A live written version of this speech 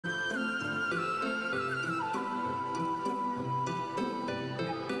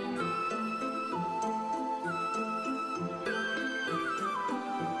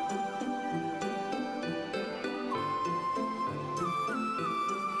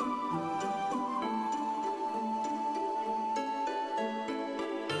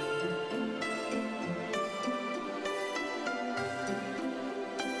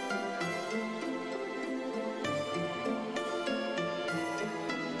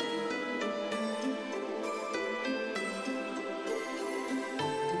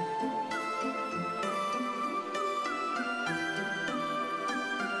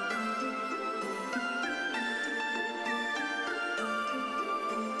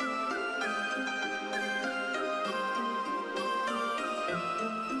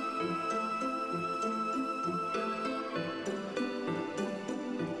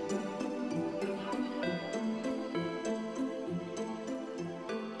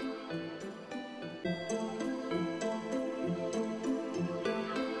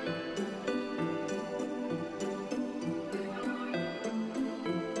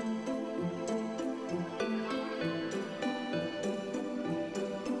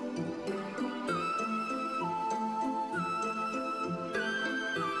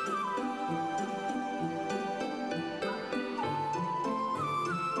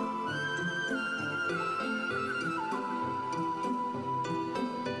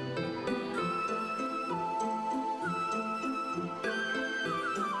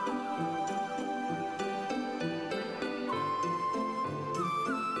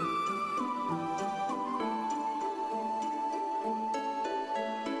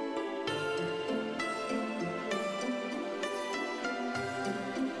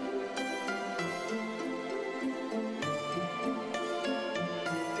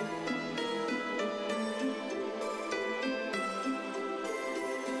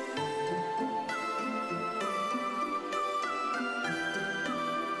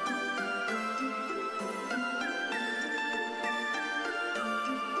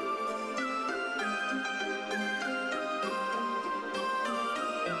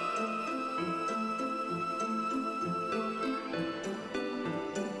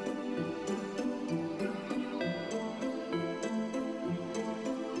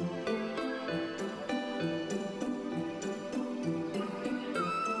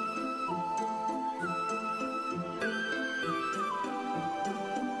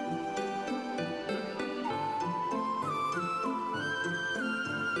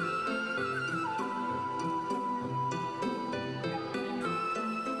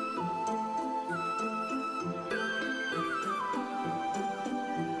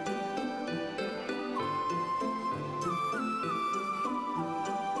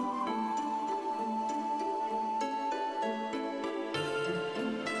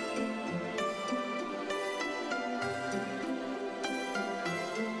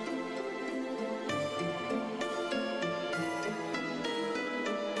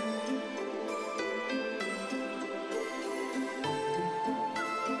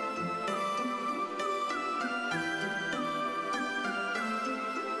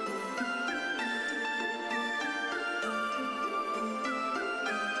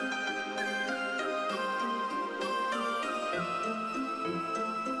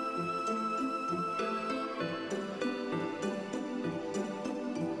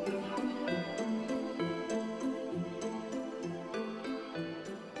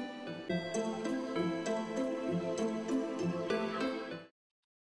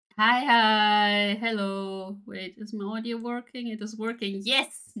Hi, hello. Wait, is my audio working? It is working.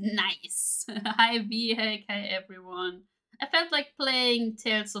 Yes, nice. Hi, V. Hi, everyone. I felt like playing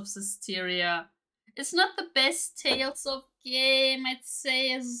Tales of Zestiria. It's not the best Tales of game, I'd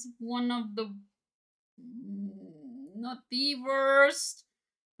say, is one of the not the worst,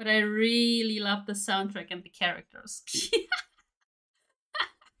 but I really love the soundtrack and the characters.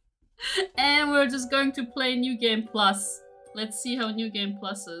 And we're just going to play New Game Plus. Let's see how New Game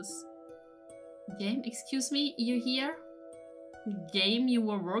Plus is. Game? Excuse me? You here? Game you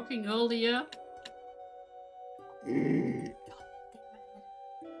were working earlier? God damn it.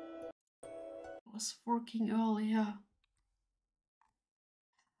 I was working earlier.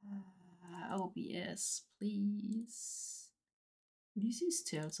 OBS, please. This is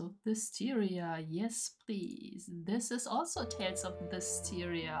Tales of Zestiria. Yes, please. This is also Tales of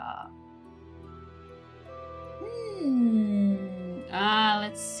Zestiria.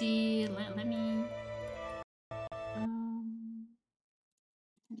 Let's see. Let me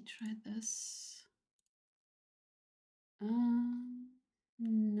try this.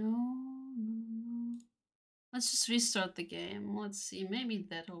 No. Let's just restart the game. Let's see. Maybe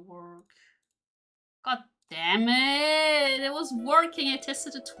that'll work. God damn it! It was working. I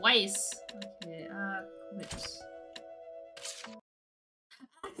tested it twice. Okay. Quit.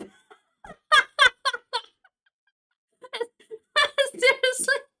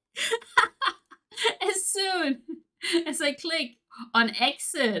 Seriously. As soon as I click on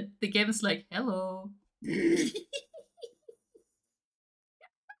exit, the game is like, hello. The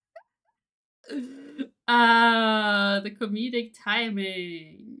comedic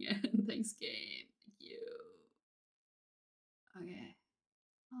timing. Thanks, game. Thank you. Okay.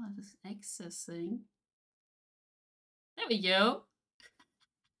 Oh, it is accessing. There we go.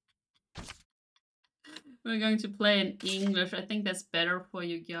 We're going to play in English. I think that's better for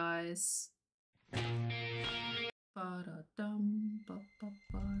you guys.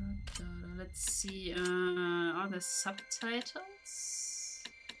 Let's see. Are there subtitles?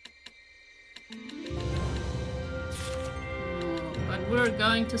 No, but we're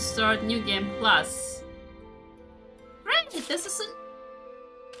going to start New Game Plus. Right, this isn't.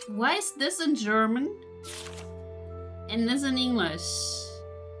 Why is this in German and this in English?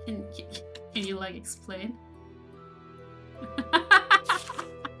 Can you like explain?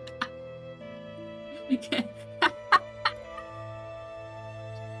 Okay.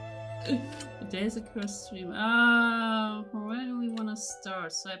 Today's a curse stream. Where do we want to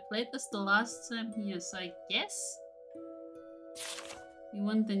start? So I played this the last time here, so I guess you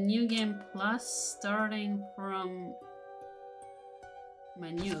want the New Game Plus starting from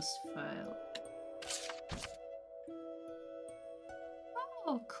my news file.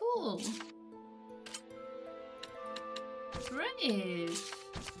 Oh, cool. Great.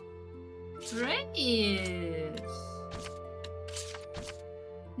 Great.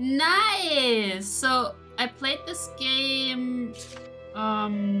 Nice. So I played this game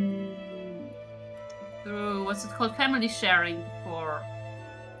through what's it called, family sharing before,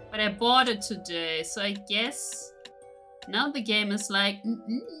 but I bought it today. So I guess now the game is like,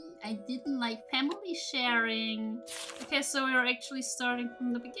 I didn't like family sharing. Okay, so we're actually starting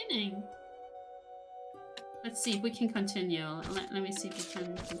from the beginning. Let's see if we can continue. Let me see if we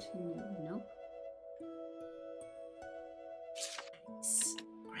can continue. Nope. Nice.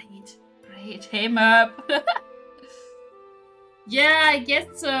 Great. Great. Hey, Merp. Yeah, I guess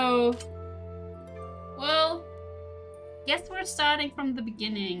so. Well, guess we're starting from the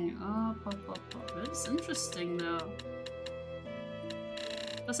beginning. Oh, that's interesting, though.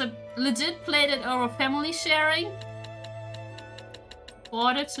 Because I legit played it over family sharing.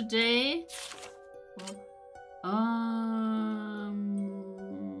 Bought it today.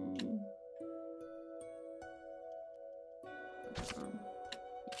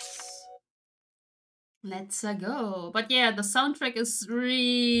 Let's go. But yeah, the soundtrack is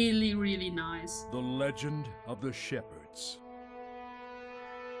really, really nice. The Legend of the Shepherds.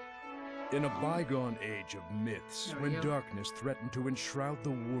 In a bygone age of myths, when darkness threatened to enshroud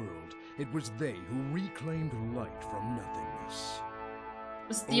the world, it was they who reclaimed light from nothingness.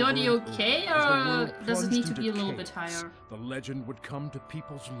 Is the audio okay, or does it need to be a little bit higher? The legend would come to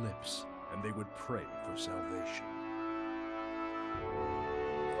people's lips, and they would pray for salvation.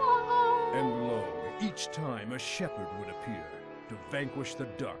 And lo, each time a shepherd would appear to vanquish the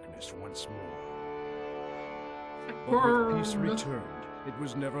darkness once more. But with peace returned, it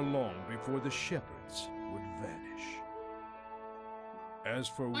was never long before the shepherds would vanish. As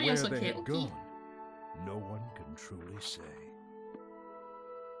for where they had gone, no one can truly say.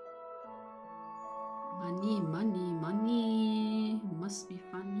 Money, money, money. Must be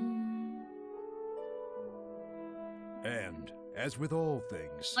funny. And, as with all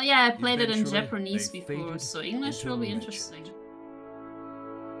things... Oh yeah, I played it in eventually Japanese they before, faded so English will be legend. interesting.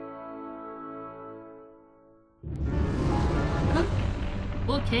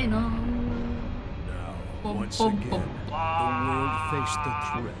 Volcano! Now, once again, the world faced the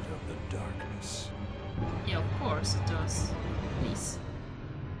threat of the darkness. Yeah, of course it does. Please.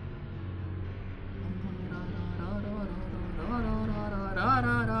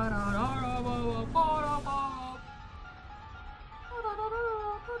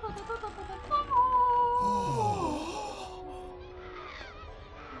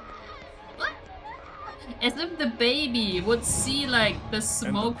 As if the baby would see, like, the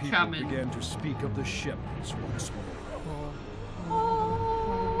smoke and the coming. began to speak of the shepherds once more.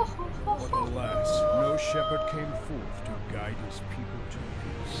 But alas, no shepherd came forth to guide his people to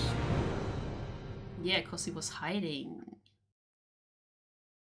peace. Yeah, because he was hiding.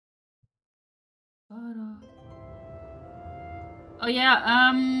 Oh yeah,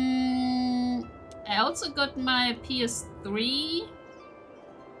 I also got my PS3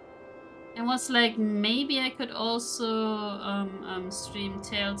 and was like, maybe I could also stream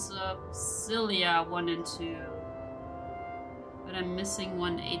Tales of Zestiria 1 and 2. But I'm missing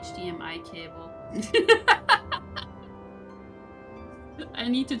one HDMI cable. I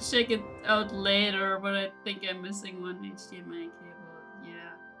need to check it out later, but I think I'm missing one HDMI cable.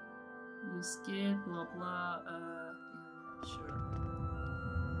 Yeah. New skip, blah blah. Yeah, sure.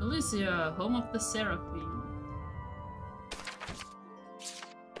 Elysia, home of the Seraphim.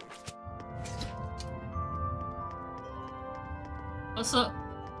 Also,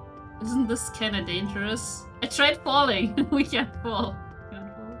 isn't this kind of dangerous? I tried falling. We can't fall.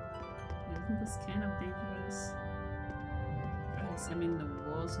 Can't fall. Isn't this kind of dangerous? Examine the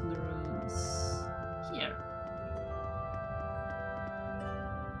walls and the rooms. Here.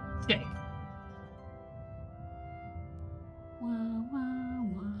 Okay.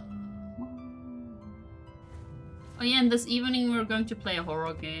 Oh yeah, and this evening we're going to play a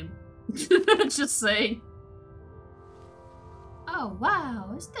horror game. Just saying. Oh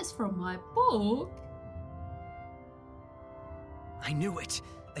wow, is this from my book? I knew it.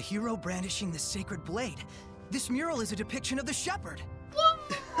 A hero brandishing the sacred blade. This mural is a depiction of the shepherd.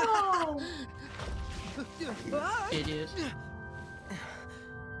 Whoa! Idiot.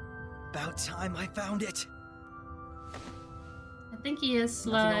 About time I found it. I think he has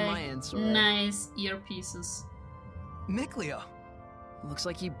like nice earpieces. Mikleo. Looks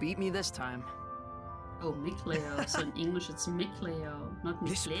like you beat me this time. Oh, Mikleo. So in English it's Mikleo, not Mikleo.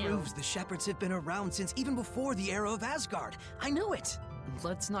 This proves the shepherds have been around since even before the era of Asgard. I knew it.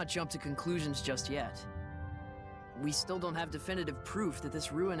 Let's not jump to conclusions just yet. We still don't have definitive proof that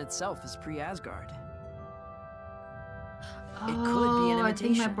this ruin itself is pre-Asgard. Oh, it could be an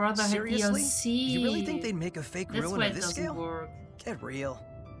imitation. I think my brother Seriously? had DLC. You really think they'd make a fake That's ruin why of it this doesn't scale? work. Get real.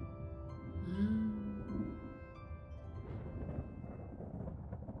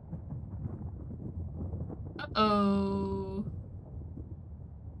 Uh-oh.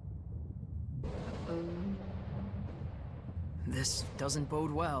 This doesn't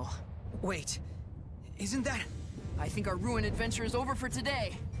bode well. Wait, isn't that... I think our ruin adventure is over for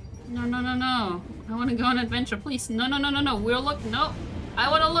today. No, no, no, no. I want to go on an adventure, please. No, no, no, no, no. We're looking. No. I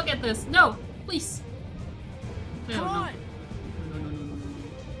want to look at this. No, please. Come on. No, no, no, no, no.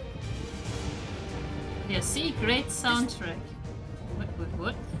 Yeah, see? Great soundtrack.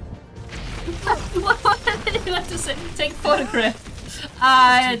 What? What did you have to say? Take photograph.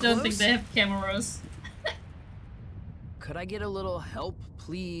 I don't think they have cameras. Could I get a little help,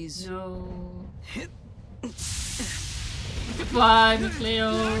 please? No. Goodbye,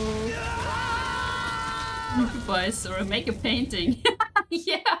 Mikleo. Goodbye, sir. Make a painting.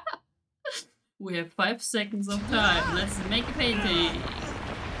 Yeah. We have 5 seconds of time. Let's make a painting.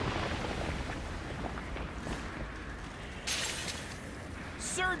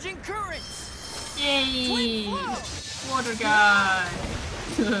 Surging currents! Yay! Water guy.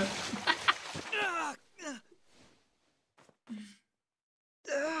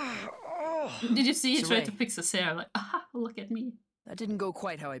 Did you see he tried to fix his hair? Like, aha, look at me. That didn't go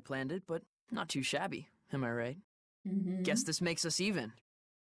quite how I planned it, but not too shabby. Am I right? Guess this makes us even.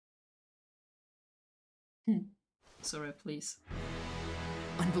 Sorry, please.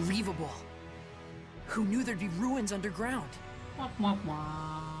 Unbelievable. Who knew there'd be ruins underground? Wah.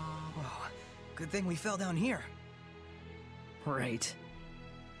 Oh, good thing we fell down here. Right.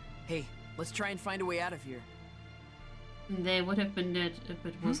 Hey, let's try and find a way out of here. They would have been dead if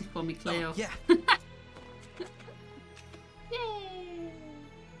it wasn't for Mikleo. Oh, yeah. Yay!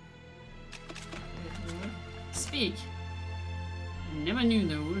 Speak. I never knew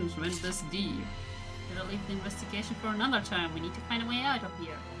the ruins went this deep. Better leave the investigation for another time. We need to find a way out of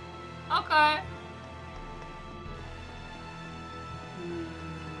here. Okay.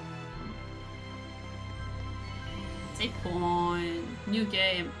 Save point. New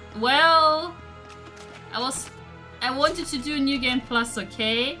game. Well, I wanted to do New Game Plus,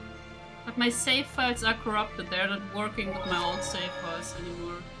 okay? But my save files are corrupted. They're not working with my old save files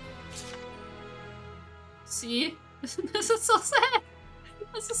anymore. See? This is so sad.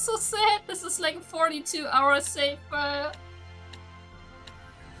 This is so sad. This is like a 42-hour save file.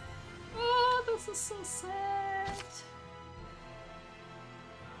 Oh, this is so sad.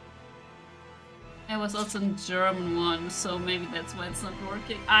 I was also in German one, so maybe that's why it's not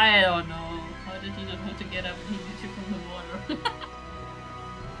working. I don't know. How did he not know to get up and he hit you from the water?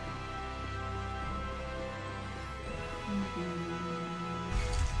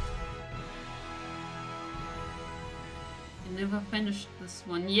 I never finished this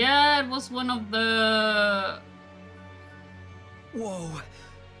one. Yeah, it was one of the... Whoa.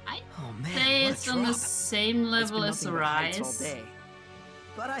 Oh man, it's on the same level as Arise.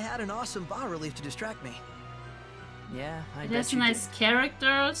 But I had an awesome bas relief to distract me. Yeah, I bet it has you nice did.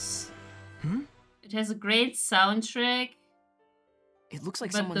 characters. It has a great soundtrack. It looks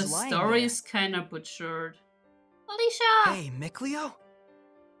like but someone's the lying story there. is kind of butchered. Alicia! Hey, Micleo?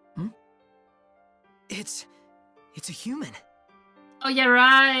 It's a human. Oh, yeah,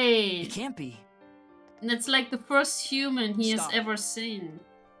 right. It can't be. And it's like the first human he has Stop. ever seen.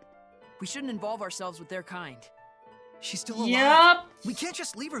 We shouldn't involve ourselves with their kind. She's still alive. Yep. We can't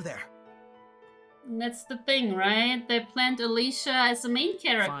just leave her there. And that's the thing, right? They planned Alicia as the main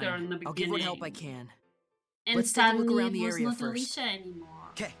character Fine. in the beginning. I'll give what help I can. And Let's take a look suddenly around the it was area not first. Alicia anymore.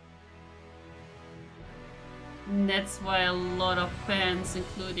 Okay. And that's why a lot of fans,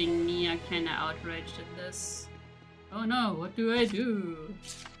 including me, are kinda outraged at this. Oh no, what do I do?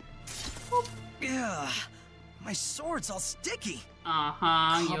 Yeah, my sword's all sticky.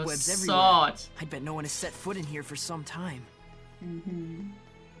 Uh-huh, your Cobwebs sword. I bet no one has set foot in here for some time.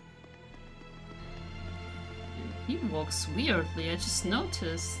 He walks weirdly, I just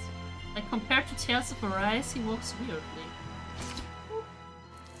noticed. Like, compared to Tales of Arise, he walks weirdly.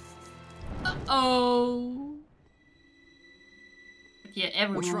 Uh-oh! But yeah,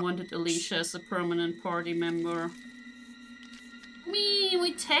 everyone wanted Alicia as a permanent party member.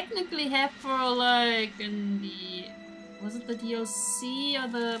 We technically have for, like, in the... Was it the DLC or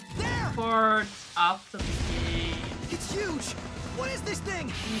the part after the game? It's huge! What is this thing?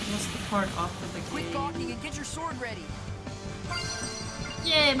 It was the part after the game. Quit gawking and get your sword ready.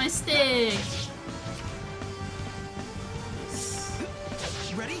 Yay, my stick!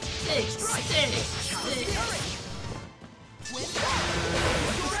 Ready? Stick, stick, stick.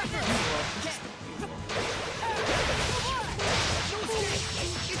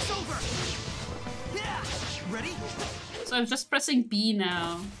 It's over! Yeah! Ready? So I'm just pressing B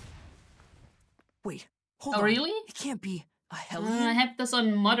now. Wait, hold Oh, on. really? It can't be a Hellion? I have this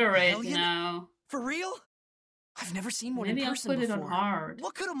on moderate Hellion? now. For real? I've never seen one Maybe in I'll person put it before. on hard.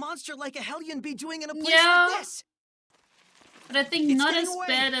 What could a monster like a Hellion be doing in a place Yeah. like this? But I think It's not getting as away.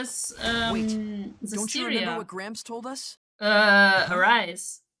 bad as Wait, don't you remember Zestiria. what Gramps told us?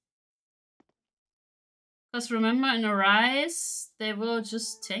 Arise. Because remember in Arise, they were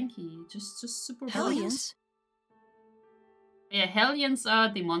just tanky, just super bugs. Hellions? Yeah, Hellions are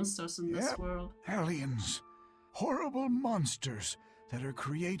the monsters in this Yep. world. Hellions. Horrible monsters that are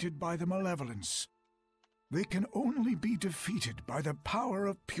created by the malevolence. They can only be defeated by the power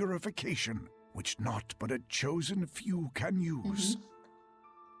of purification, which not but a chosen few can use.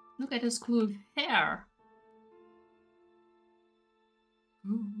 Look at his cool hair.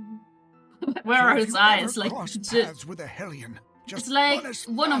 Where So are if his you eyes? ever Like, cross legit. paths with a Hellion, just It's like run as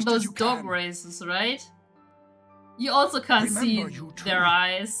one of fast as those you dog can. races, right? You also can't see Remember, you two. their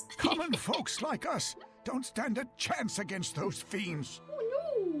eyes. Common folks like us don't stand a chance against those fiends.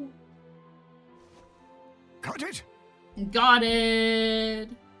 Oh Cut it? no! Got it!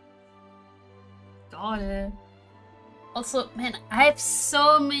 Got it. Also, man, I have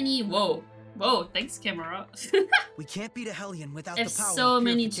so many... Whoa. Whoa, thanks, camera. We can't beat a Hellion without I the have power so of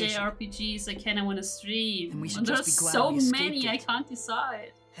many purification. JRPGs I kinda wanna stream. And we should And just there's be glad so we escaped many, I it. can't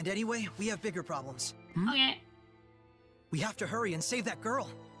decide. And anyway, we have bigger problems. Okay. We have to hurry and save that girl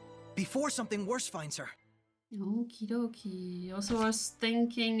before something worse finds her. Okie dokie. Also, I was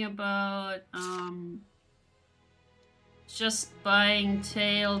thinking about just buying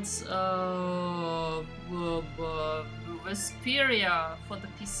Tales of Zestiria for the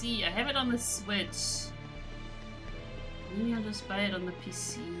PC. I have it on the Switch. Maybe I'll just buy it on the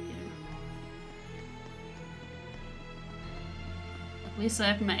PC. I don't know. It least I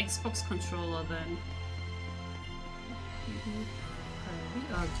have my Xbox controller then. We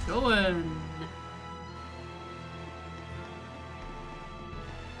are going.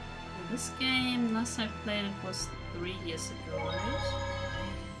 This game, last I played it was 3 years ago, right?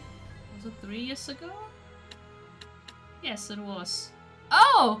 Was it 3 years ago? Yes, it was.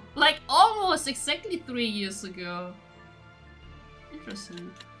 Oh! Like almost exactly 3 years ago.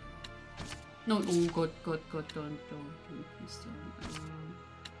 Interesting. No, oh god, don't, please don't.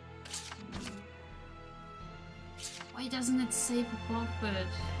 Why doesn't it save above it?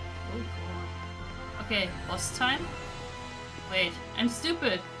 Oh god. Okay, boss time? Wait, I'm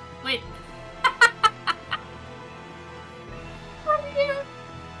stupid. Wait. From here.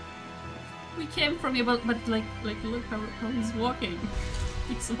 We came from here, but like look how he's walking.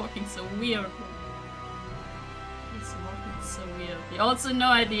 He's walking so weird. He's walking so weird. He also no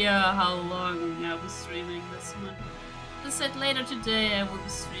idea how long I'll be streaming this one. I said later today I will be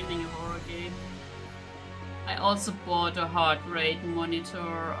streaming a horror game. I also bought a heart rate monitor.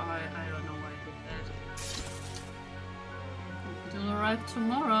 I don't know why I did that. It'll arrive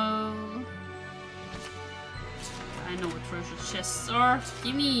tomorrow. I know what treasure chests are.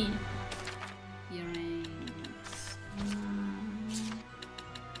 Gimme! Earrings.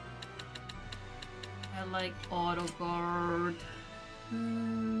 I like auto guard.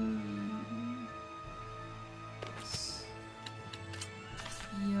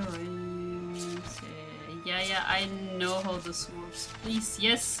 Earrings. Yeah, I know how this works. Please,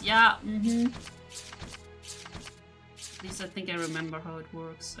 yes, yeah, At least I think I remember how it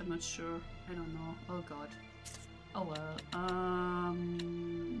works. I'm not sure. I don't know. Oh god. Oh well.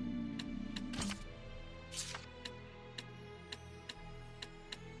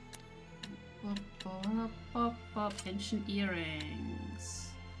 Ancient earrings.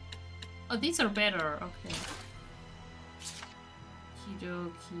 Oh, these are better. Okay.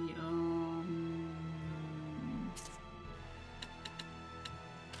 Kidoki.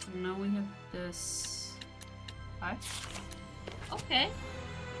 Now we have this. Hi. Okay.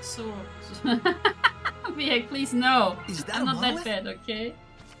 So. Via, please no. I'm not that bad, okay?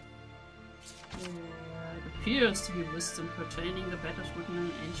 It appears to be wisdom pertaining the battles written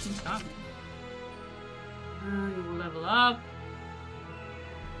in ancient tongue. You will level up.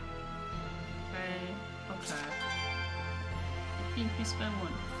 Okay. Increased by 1.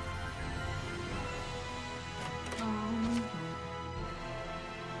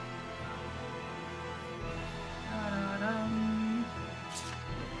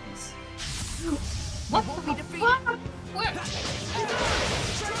 What the fuck?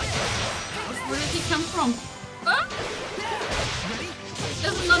 Where did he come from? Huh?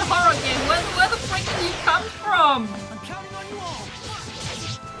 This is not a horror game. Where the frick did you come from? I'm counting on you all.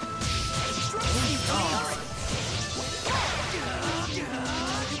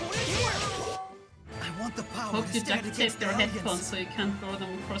 I want the power. Hope you duct tape their headphones so you can't throw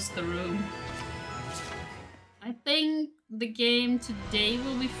them across the room. I think the game today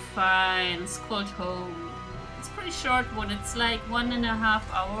will be fine. It's called Home. It's a pretty short one. It's like 1.5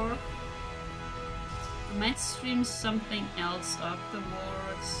 hours. I might stream something else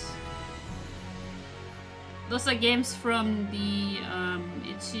afterwards. Those are games from the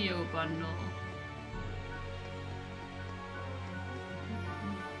Itch.io bundle.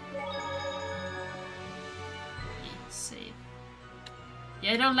 Save.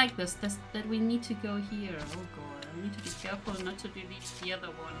 Yeah, I don't like this. That we need to go here. Oh god, I need to be careful not to delete the other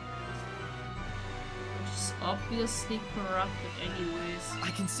one. Which is obviously corrupted anyways.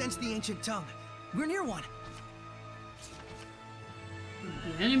 I can sense the ancient tongue. We're near one.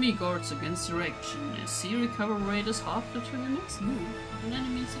 The enemy guards against direction. A C recover rate is half the to the next move. If an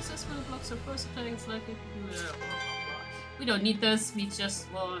enemy successfully blocks our first attack, it's likely to do We don't need this, we just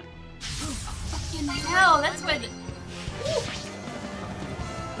want... Fucking hell, that's why the...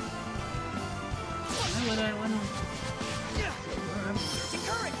 Why would I wanna...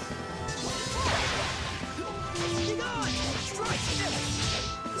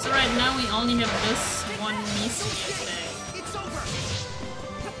 So right now we only have this one Misi attack. It's over.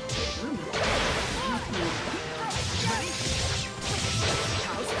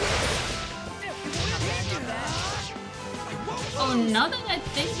 Oh, now that I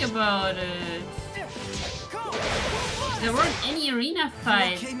think about it, there weren't any arena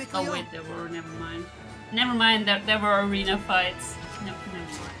fights. Oh wait, there were. Never mind. Never mind. There were arena fights. Never mind.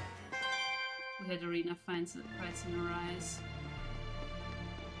 We had arena fights in Arise.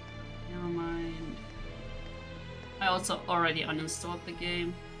 Never mind. I also already uninstalled the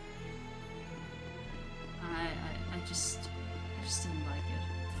game. I just didn't like it.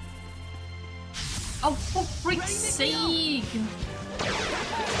 Oh, for frick's sake!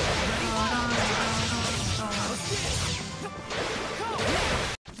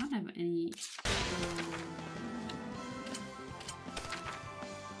 I don't have any.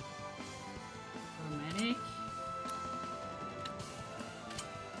 Medic.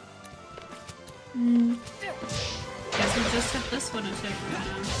 Guess we just have this one to check right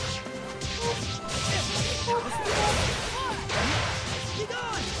now.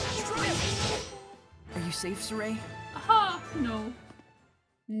 Are you safe, Saray? Aha! No.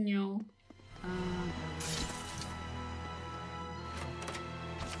 No.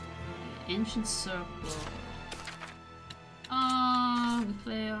 Ancient circle. We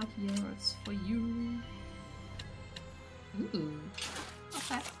play out here. It's for you. Ooh.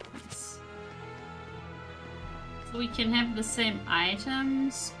 Okay. Nice. So we can have the same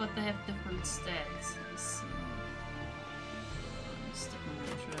items, but they have different stats. Let's see. Stick on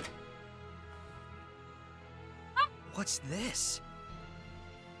the trip. What's this?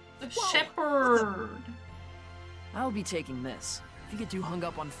 The shepherd! I'll be taking this. If you get too hung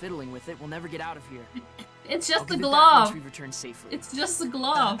up on fiddling with it, we'll never get out of here. It's just I'll a give it back once glove! we return safely. It's just a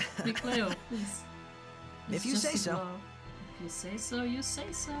glove! Cleo, please. If you say so. Glove. If you say so, you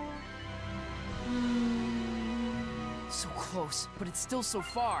say so. So close, but it's still so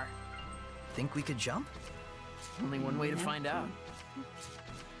far. Think we could jump? Only one way to find out.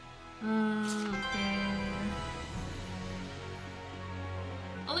 Okay.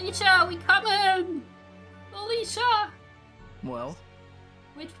 Alicia, we coming! Alicia! Well?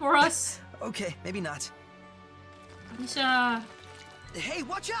 Wait for us! Okay, maybe not. Alicia! Hey,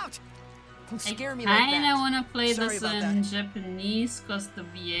 watch out! Don't scare me like that. I kinda wanna play Sorry this about in that. Japanese because the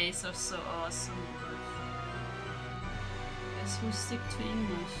VAs are so awesome. Guess we stick to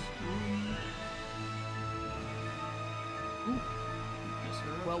English.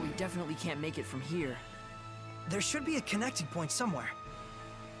 Well, we definitely can't make it from here. There should be a connecting point somewhere.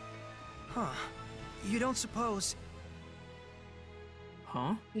 Huh. You don't suppose...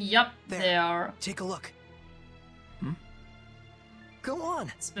 Huh? Yup, There. they are. Take a look. Hmm? Go on.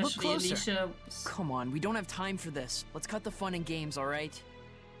 Look Especially closer. Alicia. Come on, we don't have time for this. Let's cut the fun and games, alright?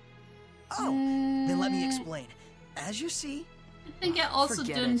 Oh, then let me explain. As you see... I think I also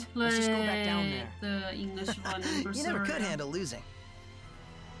Forget didn't it. play Let's just go back down there. the English one in You never could Berserk. handle losing.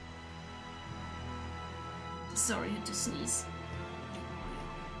 Sorry, I had to sneeze.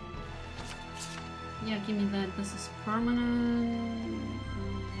 Yeah, give me that. This is permanent.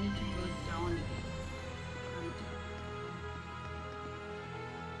 I need to go down again.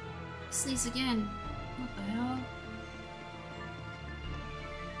 Sneeze again. What the hell?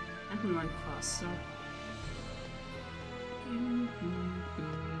 I can run faster.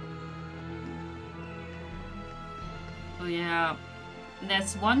 Oh yeah,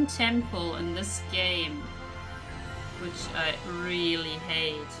 there's one temple in this game which I really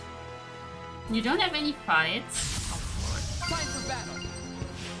hate. You don't have any fights? Time for battle!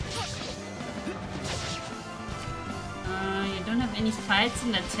 You don't have any fights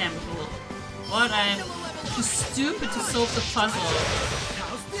in that temple. What? I'm too stupid to solve the puzzle.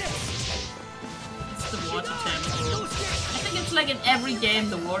 It's the water temple. I think it's like in every game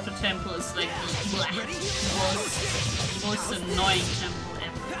the water temple is like the most annoying temple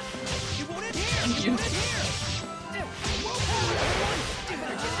ever. Thank you.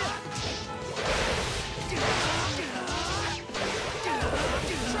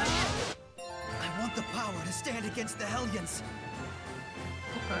 I want the power to stand against the Hellions.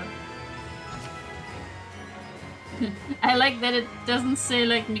 Okay. I like that it doesn't say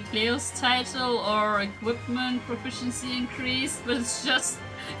like Mikleo's title or equipment proficiency increased, but it's just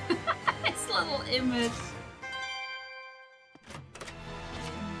this little image.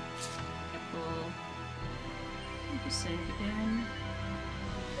 Apple. What you say it again?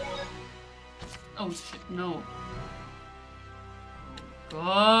 Oh shit, no.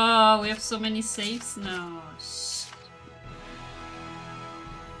 Oh, we have so many saves now. Shit.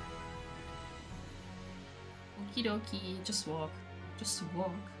 Okie dokie, just walk. Just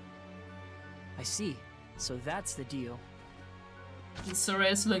walk. I see. So that's the deal. And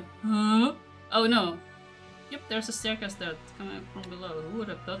Soray's like, huh? Oh no. Yep, there's a staircase that's coming from below. Who would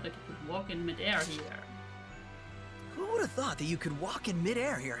have thought that you could walk in midair here? Who would have thought that you could walk in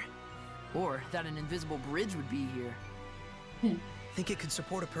midair here? Or that an invisible bridge would be here. Think it could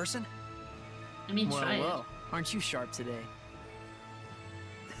support a person? I mean, try Well, aren't you sharp today?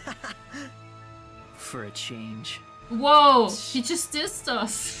 For a change. it. Whoa! He just dissed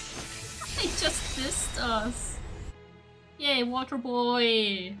us. He just dissed us. Yay, water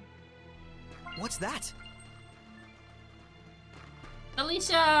boy. What's that?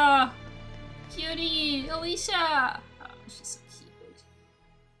 Alicia! Cutie! Alicia! Oh, she's so cute.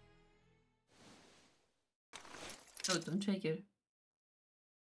 Oh, don't take it.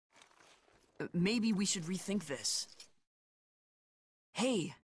 Maybe we should rethink this.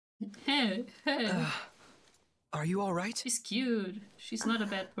 Hey! Hey, hey. Are you all right? She's cute. She's not a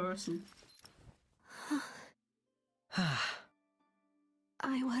bad person.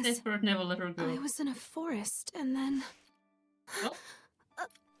 That bird never let her go. I was in a forest, and then... Oh.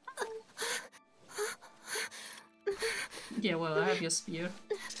 Yeah, well, I have your spear.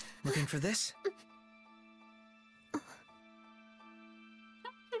 Looking for this? You're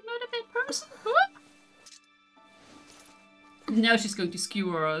not a bad person. Now she's going to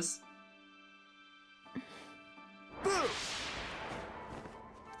skewer us.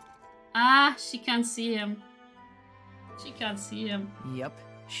 Ah, she can't see him. She can't see him. Yep,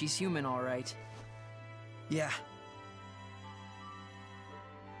 she's human, all right. Yeah.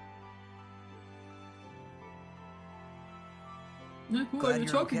 Who Glad are you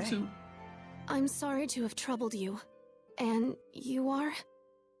you're talking okay. to? I'm sorry to have troubled you. And you are?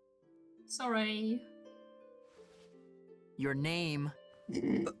 Sorry. Your name.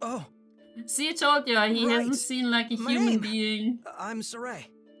 Oh, See, I told you, he Right. hasn't seen like a My human name. being. I'm Saray.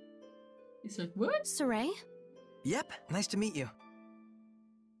 He's like, what? Saray? Yep, nice to meet you.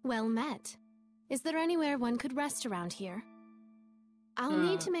 Well met. Is there anywhere one could rest around here? I'll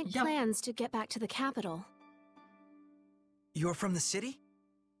need to make yeah. plans to get back to the capital. You're from the city?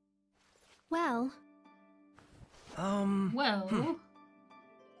 Well, Well,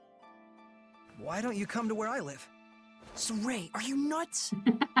 Why don't you come to where I live? Saray, are you nuts?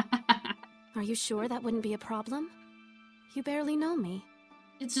 are you sure that wouldn't be a problem? You barely know me.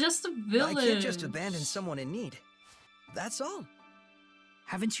 it's just a village. I can't just abandon someone in need. That's all.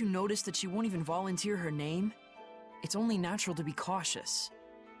 Haven't you noticed that she won't even volunteer her name? It's only natural to be cautious.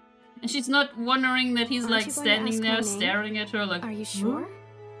 And she's not wondering that he's Aren't like you going to standing ask my there name? staring at her like, Are you sure?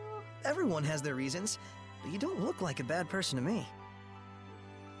 Everyone has their reasons, but you don't look like a bad person to me.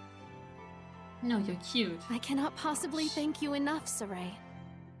 no, you're cute. I cannot possibly thank you enough, Saray.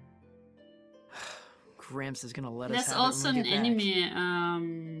 Gramps is gonna let There's us have also it when an we get back.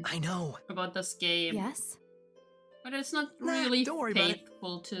 anime I know. about this game. Yes? But it's not Nah, really don't worry about it.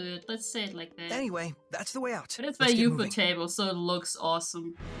 faithful to it. Let's say it like that. Anyway, that's the way out. But it's by Let's get UFO moving. Table, so it looks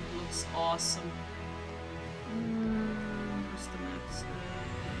awesome. It looks awesome. Where's the maps?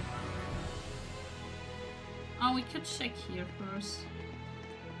 Oh, we could check here first.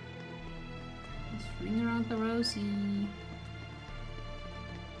 Let's ring around the rosy.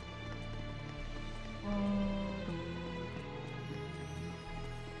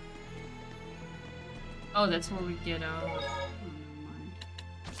 Oh, that's where we get out. Oh, never mind.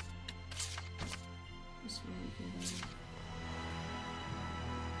 That's where we get out.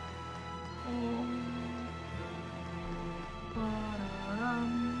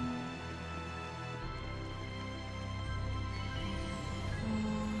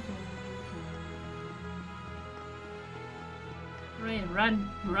 Ray, run,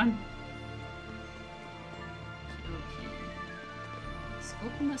 run. Okay. Let's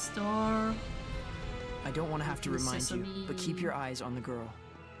open this door. I don't want to have to Open remind you, but keep sesame. your eyes on the girl.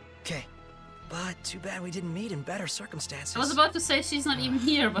 Okay. But too bad we didn't meet in better circumstances. I was about to say she's not even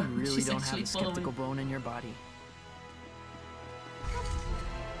here, but You really she's don't have actually a skeptical following. bone in your body.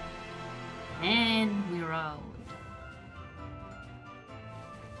 And we're out.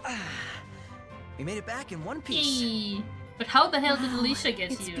 We made it back in one piece. Yay. But how the hell did Wow, Alicia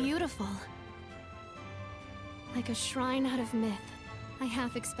get it's here? beautiful. Like a shrine out of myth. I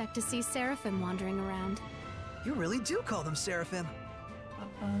half expect to see Seraphim wandering around. You really do call them Seraphim.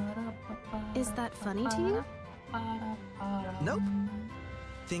 Is that funny to you? Nope.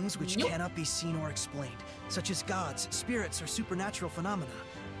 Things which Nope. cannot be seen or explained, such as gods, spirits, or supernatural phenomena,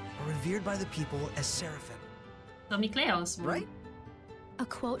 are revered by the people as Seraphim. Tommy Kleos, Right? A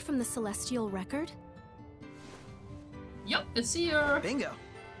quote from the Celestial Record? Yup, it's here. Bingo.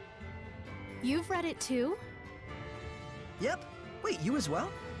 You've read it too? Yep. Wait, you as well?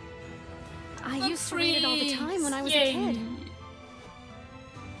 I The used to read it all the time when I was Yay. a kid.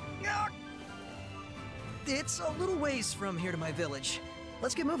 It's a little ways from here to my village.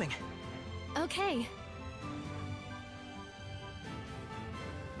 Let's get moving. Okay.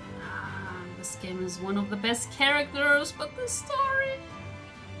 This game is one of the best characters, but the story.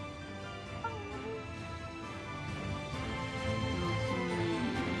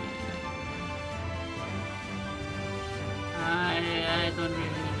 I don't really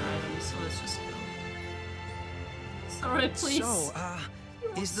need items, so let's just go. Sorry, please. So,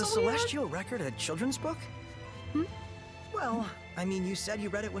 You is are the so weird. Celestial Record a children's book? Hmm? Well, I mean, you said you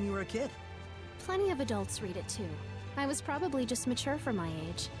read it when you were a kid. Plenty of adults read it too. I was probably just mature for my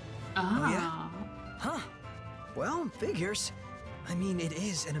age. Ah. Huh. Well, figures. I mean, it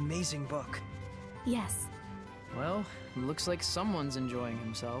is an amazing book. Yes. Well, looks like someone's enjoying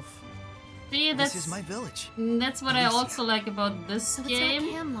himself. See, This is my village. that's what I Alicia. also like about this So game.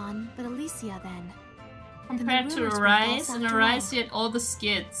 it's not Camlon, but Alicia then. Compared the to rumors were Arise, false and after Arise all. you had all the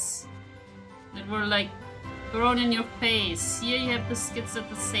skits that were like thrown in your face. Here you have the skits at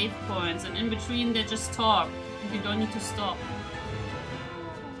the save points, and in between they just talk, and you don't need to stop.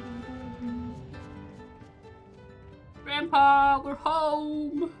 Grandpa, we're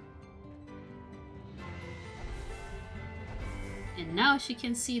home! And now she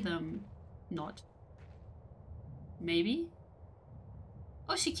can see them. Not. Maybe?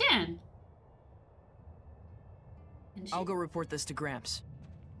 Oh, she can! And she- I'll go report this to Gramps.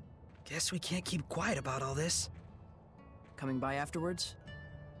 Guess we can't keep quiet about all this. Coming by afterwards?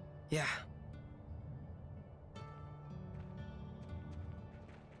 Yeah.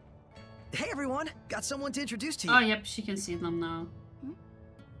 Hey everyone! Got someone to introduce to you. Oh, yep, she can see them now.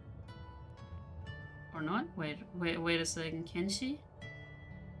 Or not? Wait a second. Can she?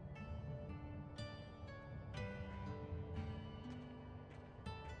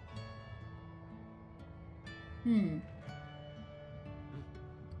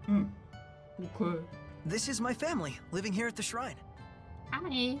 Okay. This is my family, living here at the shrine.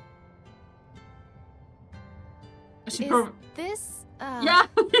 Hi. She Is this, yeah,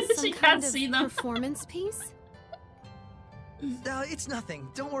 some she kind can't of see them. performance piece? It's nothing.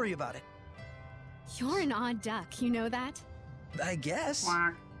 Don't worry about it. You're an odd duck, you know that? I guess.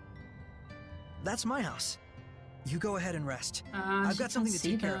 Quack. That's my house. You go ahead and rest. She I've got can something to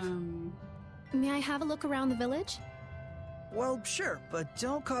see take care of. them. May I have a look around the village? Well, sure, but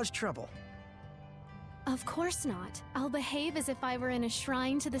don't cause trouble. Of course not. I'll behave as if I were in a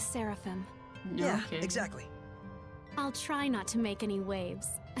shrine to the Seraphim. Yeah, Okay. exactly. I'll try not to make any waves.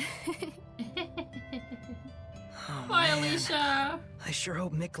 Oh, Bye, man. Alicia. I sure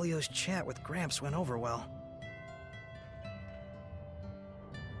hope Mick Leo's chat with Gramps went over well.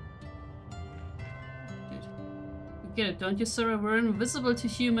 Dude, you get it, don't you, Sarah? We're invisible to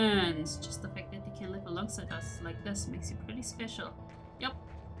humans. Just the fact that they can live alongside us like this makes you pretty special. Yep.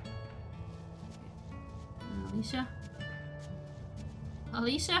 Alicia?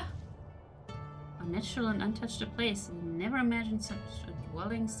 Alicia? A natural and untouched place. I never imagined such a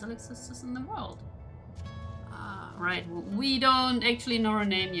dwelling still exists in the world. Right, we don't actually know her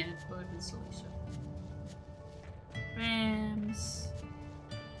name yet, but it's Alicia. Rams.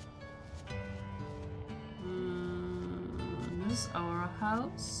 This is our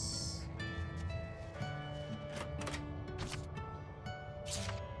house.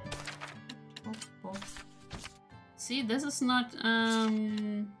 Oh. See, this is not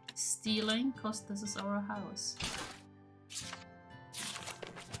stealing, cause this is our house.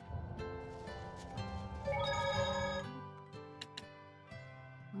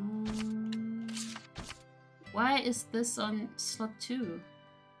 Why is this on slot 2?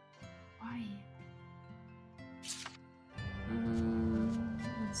 Why?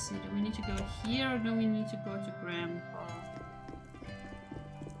 Let's see, do we need to go here or do we need to go to Grandpa?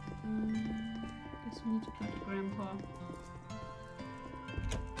 Guess we need to go to Grandpa.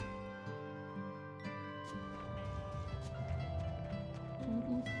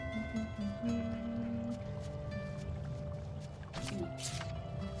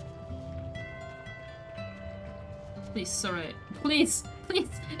 Please, sorry. Please, please,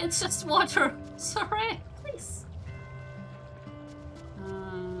 it's just water. Sorry, please.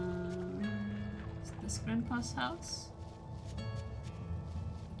 Is this Grandpa's house?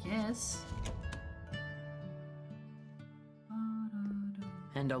 Yes.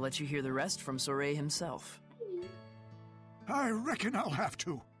 And I'll let you hear the rest from Soray himself. I reckon I'll have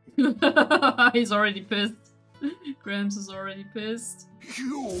to. He's already pissed. Gramps is already pissed.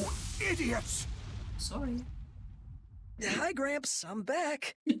 You idiots! Sorry. Hi, Gramps. I'm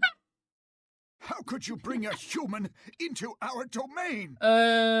back. How could you bring a human into our domain?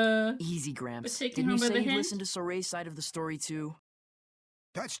 Easy, Gramps. We're taking Didn't you her by say the you hand? listened to Soray's side of the story too?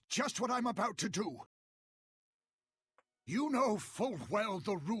 That's just what I'm about to do. You know full well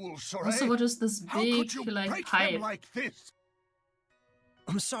the rules, Soray. Also, what is this How big, could you like, break pipe? them like this?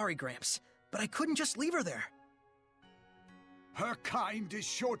 I'm sorry, Gramps, but I couldn't just leave her there. Her kind is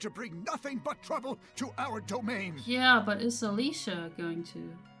sure to bring nothing but trouble to our domain. Yeah, but is Alicia going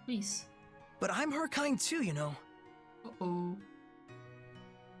to? Please. But I'm her kind too, you know. Uh-oh.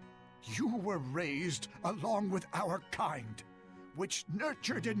 You were raised along with our kind, which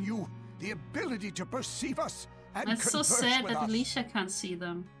nurtured in you the ability to perceive us and That's so converse sad with that us. Alicia can't see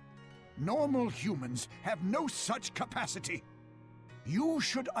them. Normal humans have no such capacity. You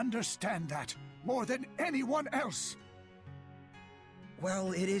should understand that more than anyone else.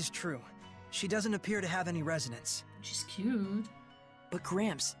 Well, it is true. She doesn't appear to have any resonance. She's cute. But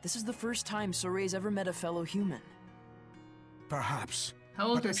Gramps, this is the first time Soray's ever met a fellow human. Perhaps. How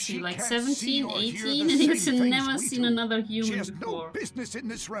old But is if she? she Like can't 17, see or hear 18? the And he's same things never we seen do, another she human has before. no business in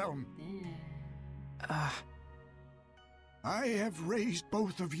this realm. Yeah. I have raised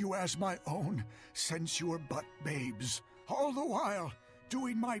both of you as my own since you were but babes, all the while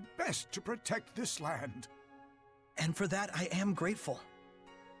doing my best to protect this land. And for that, I am grateful.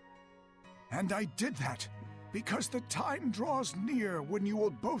 And I did that because the time draws near when you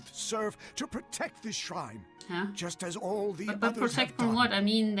will both serve to protect this shrine, Huh? just as all the But others protect have from done. what? I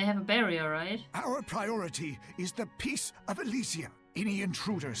mean, they have a barrier, right? Our priority is the peace of Elysia. Any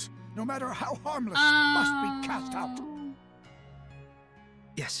intruders, no matter how harmless, must be cast out.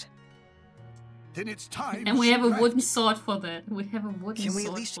 Yes. Then it's time. And we she have a left. wooden sword for that. We have a wooden Can sword we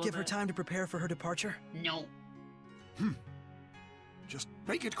at least for give her that. time to prepare for her departure? No. Just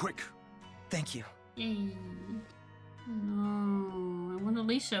make it quick. Thank you. Yay. No, I want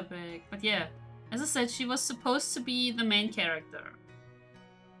Alicia back. But yeah, as I said, she was supposed to be the main character.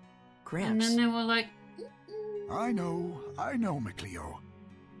 And Gramps, then they were like, I know, McLeo.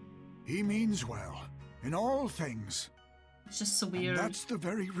 He means well in all things. it's just so And weird. that's the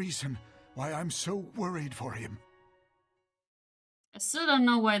very reason why I'm so worried for him. I still don't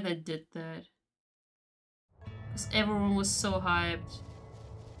know why they did that. Because everyone was so hyped.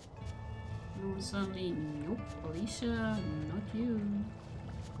 And then suddenly, nope, Alicia, not you.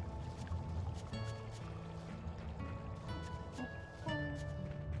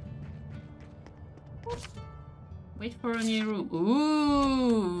 Wait for a new room.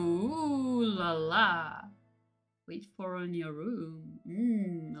 Ooh, la la. Wait for a new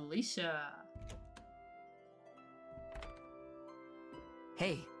room. Alicia.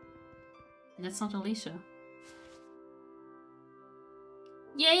 hey, That's not Alicia.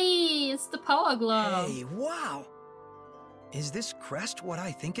 Yay! It's the power glove. Hey, wow! Is this crest what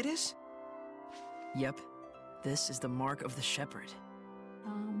I think it is? yep, this is the mark of the shepherd.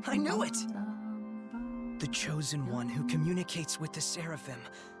 I knew it! The chosen one who communicates with the Seraphim,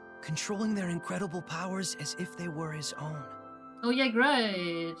 controlling their incredible powers as if they were his own. Oh yeah,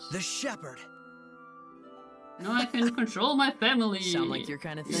 great. The shepherd! Now I can control my family. Sound like your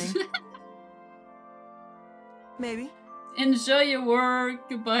kind of thing? Maybe. Enjoy your work.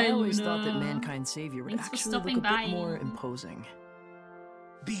 Goodbye, I always Luna. thought that Mankind's savior would Thanks for actually look stopping a bit by. more imposing.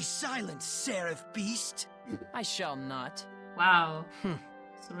 Be silent, Seraph Beast! I shall not. Wow.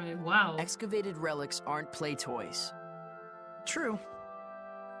 Sorry, wow. Excavated relics aren't play toys. True.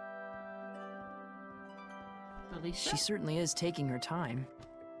 Alicia? She certainly is taking her time.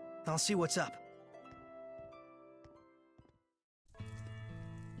 I'll see what's up.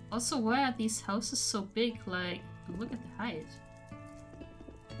 Also, why are these houses so big? Like, look at the height.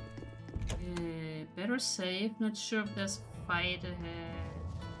 Better save. Not sure if there's a fight ahead.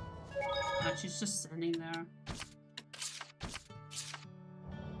 But she's just standing there.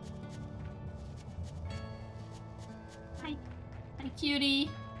 Hi. Hi, cutie.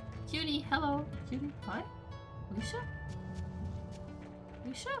 Cutie, hello. Cutie, hi. Alicia?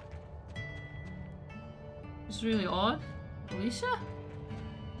 Alicia? It's really odd. Alicia?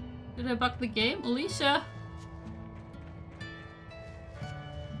 Did I bug the game? Alicia?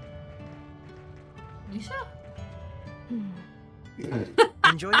 Alicia?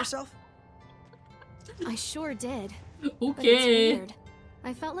 Enjoy yourself? I sure did. But it's Okay. weird.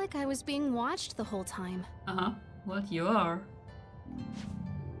 I felt like I was being watched the whole time. Uh-huh. What you are?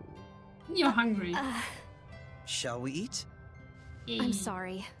 You're hungry. Shall we eat? I'm Yay.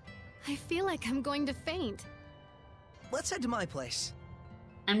 sorry. I feel like I'm going to faint. Let's head to my place.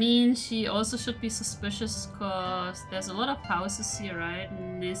 I mean, she also should be suspicious because there's a lot of houses here, right?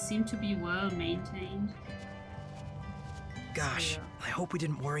 And they seem to be well maintained. Gosh, Yeah. I hope we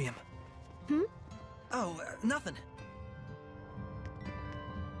didn't worry him. Oh, nothing.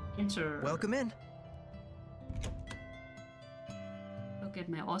 Enter. Welcome in. Look at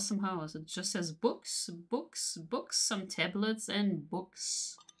my awesome house. It just says books, books, books, some tablets, and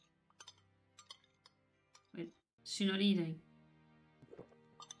books. Wait, is she not eating?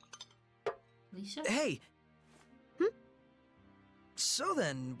 Alicia? Hey! So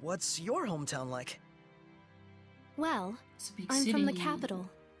then, what's your hometown like? Well, It's a big I'm city. from the capital,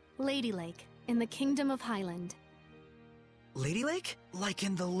 Lady Lake, in the Kingdom of Highland. Lady Lake? Like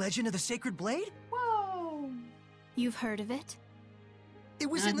in the Legend of the Sacred Blade? Whoa! You've heard of it? It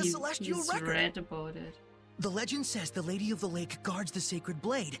was in the Celestial he's Record. read about it. The legend says the Lady of the Lake guards the sacred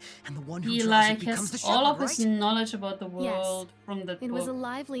blade, and the one who He draws like it becomes the has shepherd, all of right? his knowledge about the world from that It book. was a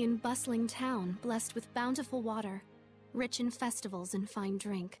lively and bustling town, blessed with bountiful water, rich in festivals and fine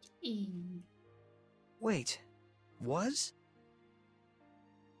drink. Wait, was?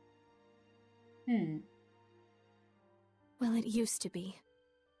 Well, it used to be.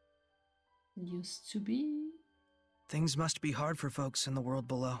 Used to be. Things must be hard for folks in the world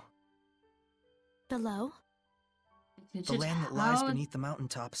below. Below? The land that lies beneath the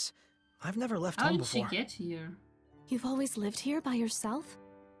mountaintops. I've never left How home did she before. get here? You've always lived here by yourself?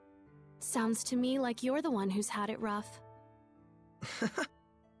 Sounds to me like you're the one who's had it rough.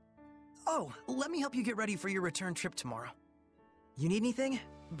 Oh, let me help you get ready for your return trip tomorrow. You need anything?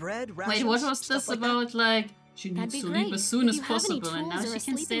 Bread, rations, Wait, what was stuff this like about? Like, she That'd needs be to great. leave as soon If as you have any possible, and now tools or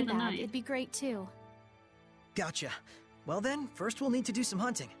she a can stay sleeping the bag, night. it'd be great too. Gotcha. Well then, first we'll need to do some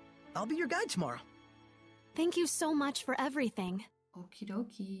hunting. I'll be your guide tomorrow. Thank you so much for everything. Okie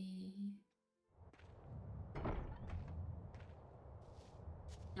dokie.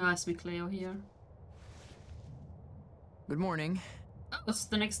 Oh, it's me, Cleo here. Good morning. Oh, it's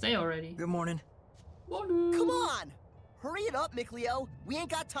the next day already. Good morning. Morning. Come on! Hurry it up, Mikleo. We ain't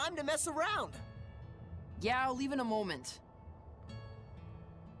got time to mess around. Yeah, I'll leave in a moment.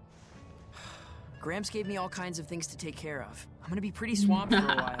 Gramps gave me all kinds of things to take care of. I'm gonna be pretty swamped for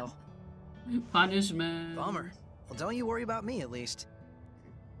a while. Punishment. Bummer. Well, don't you worry about me, at least.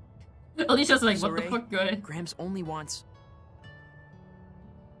 Alicia's like, what the Sorry. fuck, guy? Gramps only wants...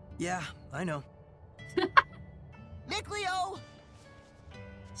 Yeah, I know. Mikleo!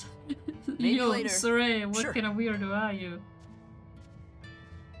 Maybe Yo, later. Saray, what Sure. kind of weirdo are you?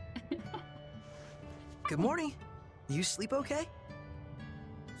 Good morning. You sleep okay?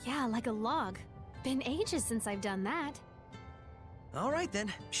 Yeah, like a log. Been ages since I've done that. All right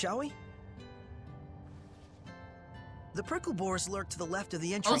then, shall we? The prickle boars lurk to the left of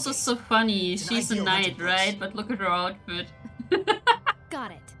the entry Also gate. so funny, It's an she's a ideal knight, hunting place. right? But look at her outfit.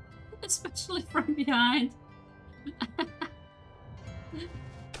 Got it. Especially from behind.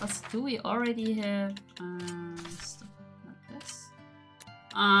 Plus, do we already have stuff like this?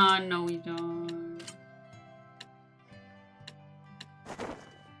 No we don't.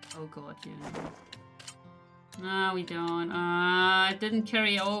 Oh god, yeah. No, we don't. It didn't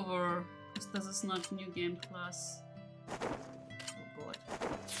carry over. Because this is not New Game Plus. Oh god.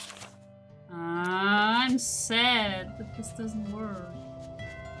 I'm sad that this doesn't work.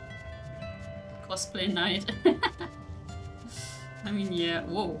 Cosplay night. I mean, yeah.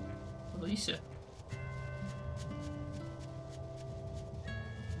 Whoa. Alicia.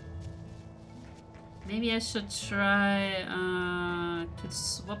 Maybe I should try to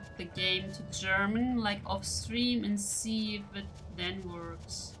swap the game to German, like off stream, and see if it then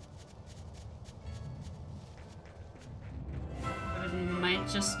works. But it might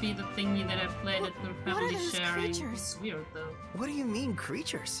just be the thingy that I played it through What are family those sharing. creatures? It's weird though. What do you mean,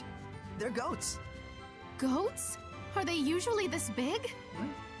 creatures? They're goats. Goats? Are they usually this big? What?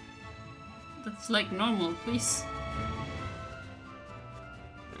 That's like normal, please.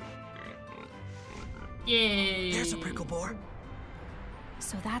 Yay! There's a prickle boar.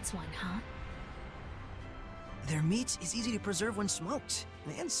 So that's one, huh? Their meat is easy to preserve when smoked,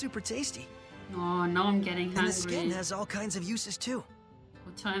 and super tasty. Oh, now I'm getting And hungry. the skin has all kinds of uses too.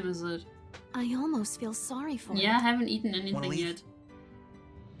 What time is it? I almost feel sorry for Yeah, I it. haven't eaten anything leave? yet.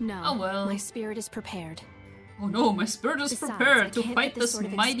 No, Oh, well. my spirit is prepared. Oh no, my spirit is Besides, I prepared to can't fight get this sort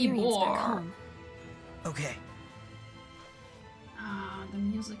of mighty experience back boar. home. Okay. Ah, the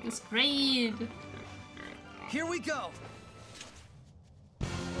music is great. Here we go.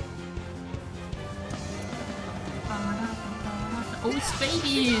 Oh, it's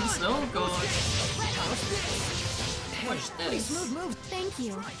babies! Oh god. Watch this. Smooth move. Thank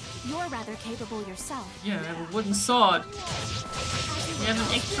you. You're rather capable yourself. Yeah, I have a wooden sword. We have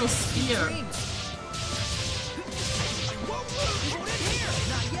an actual spear.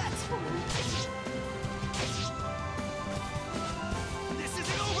 Not yet. This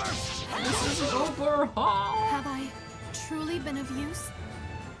isn't over. This isn't over. Oh. Have I truly been of use?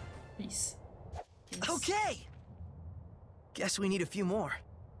 Please. Yes. Okay. Guess we need a few more.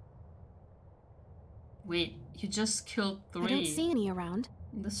 Wait, you just killed 3. I don't see any around.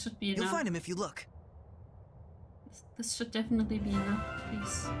 This should be You'll enough. find him if you look. This should definitely be enough,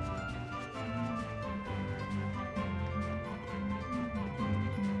 please.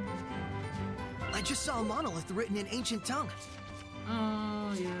 I just saw a monolith written in ancient tongue.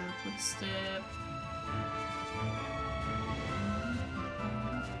 Oh yeah, footstep.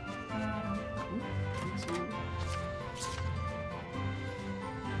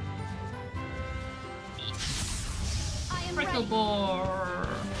 Pricklebore.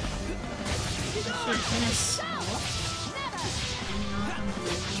 Sure, miss. What?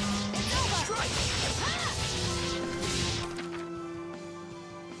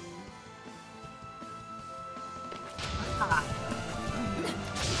 Ah.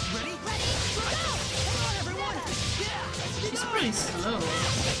 She's pretty slow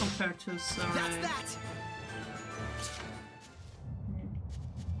compared to Sarai.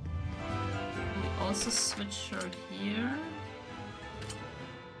 We also switch her here.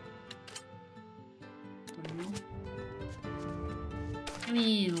 Can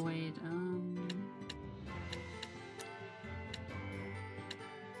we wait?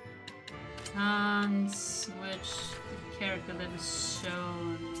 Can't switch the character that is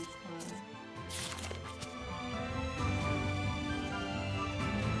shown.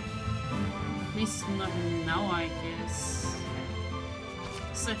 At least not now, I guess.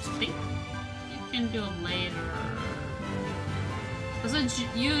 So I think you can do it later. Because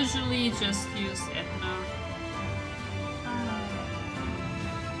I usually just use Etna.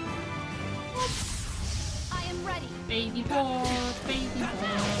 I am ready. Baby boy, baby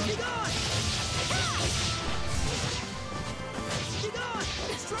boy.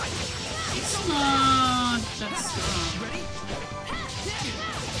 It's not that strong.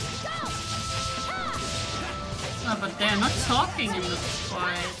 Oh, but they're not talking in the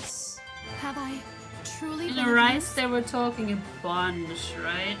fights. Have I truly In been the Rise, abused? they were talking a bunch,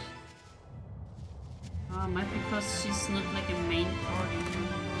 right? Oh, might be because she's not like a main party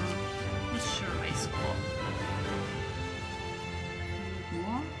anymore. Not sure I spot.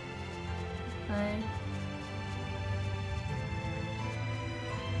 More? Okay.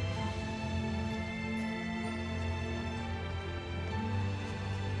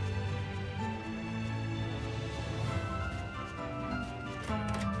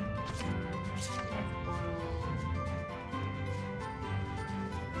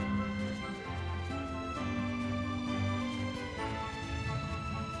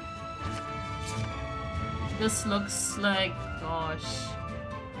 This looks like, gosh.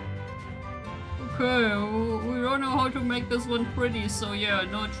 Okay, we don't know how to make this one pretty, so yeah,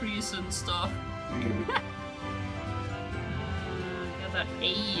 no trees and stuff. Get that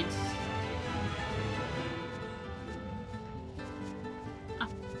 8. Ah,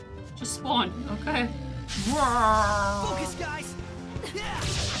 just spawn, okay. Focus, guys!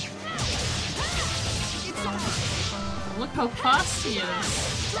 Look how fast he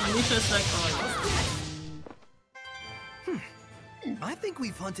is. And he's just like, oh, I think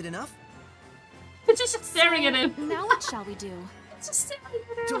we've hunted enough. it's just staring at him. Now what shall we do? It's just staring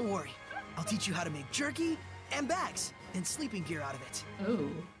at him. Don't worry. I'll teach you how to make jerky and bags and sleeping gear out of it. Oh.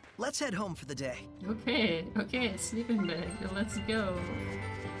 Let's head home for the day. Okay, okay, sleeping bag, let's go.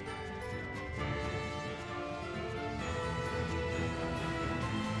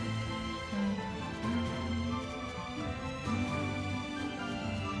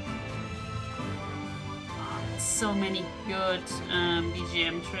 So many good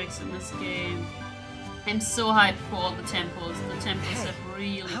BGM tricks in this game. I'm so hyped for all the temples. The temples Hey, have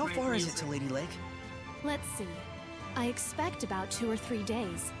really How great far is it music. to Lady Lake? Let's see. I expect about 2 or 3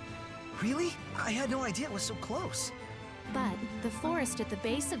 days. Really? I had no idea it was so close. But the forest at the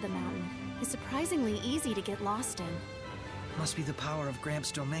base of the mountain is surprisingly easy to get lost in. Must be the power of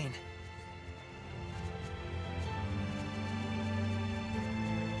Gramps' domain.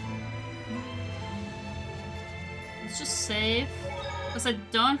 Let's just save. Because I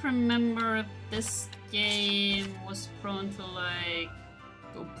don't remember if this game was prone to like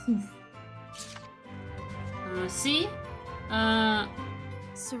go poof. See?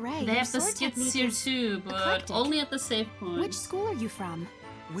 Saray, They your have the sword skits technique here is too, but eclectic. only at the save point. Which school are you from?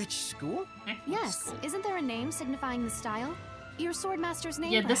 Which school? Yes, isn't there a name signifying the style? Your swordmaster's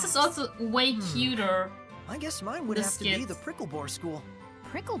name, Yeah, this is perhaps? also way cuter. I guess mine would The have to be skits. the Pricklebore School.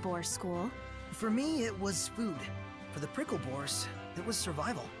 Pricklebore School? For me, it was food. For the Pricklebores, it was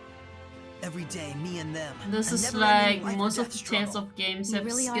survival. Every day, me and them. This a is never-ending like life or most of death the struggle. Tales of Games You have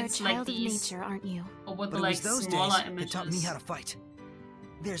really are a skits like child of these. nature, aren't you? Or with But it like was those smaller days images. that taught me how to fight.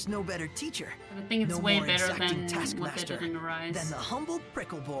 There's no better teacher. But I think it's no way more better exacting than what they taskmaster did in the Rise. than the humble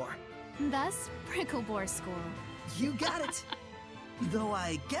Pricklebore. Thus, Pricklebore School. You got it. Though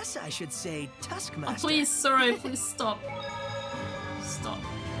I guess I should say Tuskmaster. Oh, please, sorry, please stop. Stop.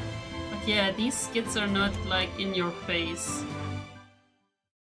 But yeah, these skits are not like in your face.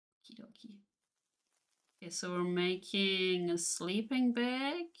 Okie-dokie. Okay, so we're making a sleeping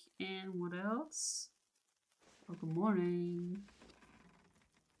bag. And what else? Oh, good morning.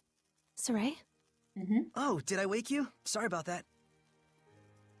 Saray? Oh, did I wake you? Sorry about that.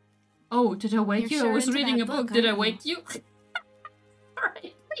 Oh, did I wake You're you? I sure was into reading that a book. book, Did I aren't you? wake you?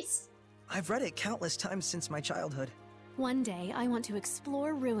 I've read it countless times since my childhood. One day, I want to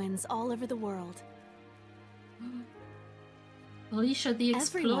explore ruins all over the world. Alicia the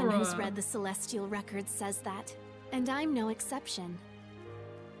Explorer. Everyone who's read the Celestial Records says that, and I'm no exception.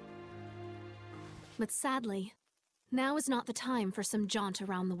 But sadly, now is not the time for some jaunt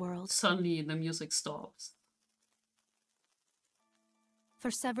around the world. Suddenly the music stops. For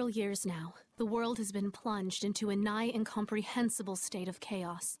several years now, the world has been plunged into a nigh incomprehensible state of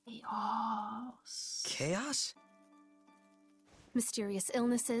chaos. Chaos. Chaos? Mysterious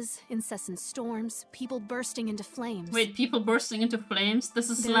illnesses, incessant storms, people bursting into flames. Wait, people bursting into flames? This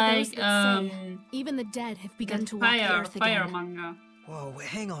is There are those like that say, even the dead have begun to walk the earth fire again. manga. Whoa,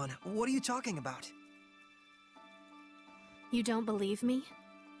 hang on. What are you talking about? You don't believe me?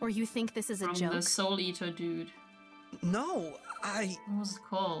 Or you think this is a From joke? the Soul Eater dude. No, What was it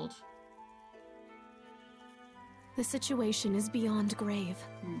called? The situation is beyond grave.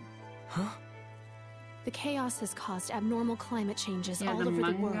 Huh? The chaos has caused abnormal climate changes Yeah, all the over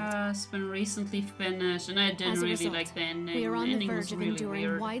the world. manga's been recently finished, and I didn't As a really result, like the ending. we are on the the ending verge was of really enduring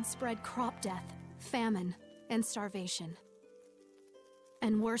weird. widespread crop death, famine, and starvation.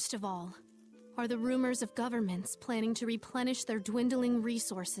 And worst of all, are the rumors of governments planning to replenish their dwindling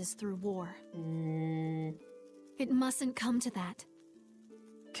resources through war. It mustn't come to that.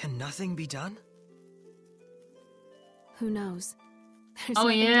 Can nothing be done? Who knows? There's Oh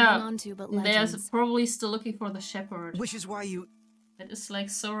nothing to yeah, hang on to but they're legends. probably still looking for the shepherd. Which is why you... That is like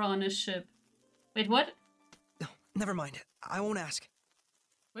Sora on his ship. Wait, what? No, never mind. I won't ask.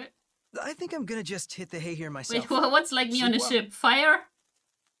 What? I think I'm gonna just hit the hay here myself. Wait, what's like me on a Sleep well. ship? Fire?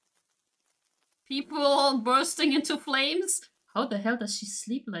 People all bursting into flames? How the hell does she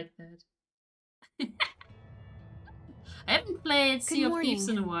sleep like that? I haven't played Sea of Thieves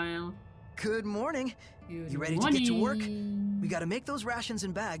in a while. Good morning. Good You ready to get to work? morning. We gotta make those rations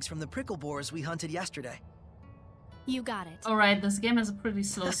and bags from the prickle boars we hunted yesterday. You got it. Alright, this game has a pretty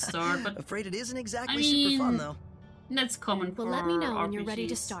slow start, but Afraid it isn't exactly I super fun, mean, though. that's common for Well, let me know when you're ready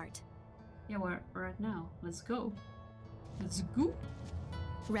to RPGs. start. Yeah, we're right now. Let's go. Let's go.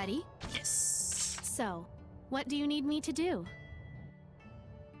 Ready? Yes. So, what do you need me to do?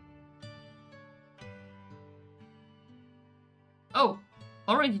 Oh,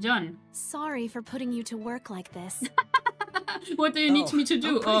 already done. Sorry for putting you to work like this. What do you need Oh, me to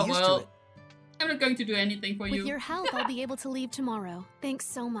do? I'm pretty Oh, used to well, it. I'm not going to do anything for With you. your help, I'll be able to leave tomorrow. Thanks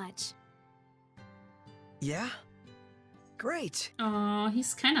so much. Yeah? Great. Oh,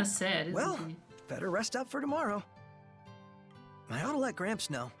 he's kind of sad, isn't Well, he? better rest up for tomorrow. I ought to let Gramps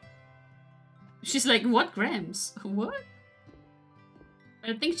know. She's like, what, Grams? What?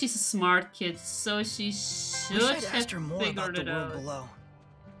 I think she's a smart kid, so she should Wish I'd have asked her more about figured the it world out. below.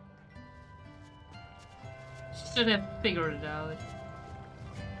 She should have figured it out.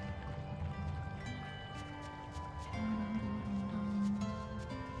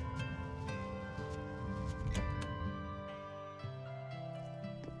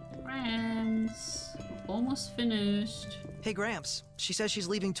 Friends, almost finished. Hey, Gramps. She says she's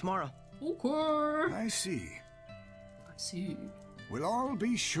leaving tomorrow. Okay. I see. I see. We'll all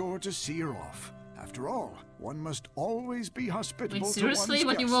be sure to see her off. After all, one must always be hospitable Wait, to seriously?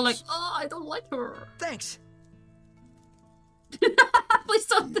 one's But you were like, guests. oh, I don't like her. Thanks. Please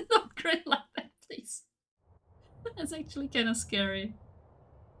don't grin like that, please. That's actually kind of scary.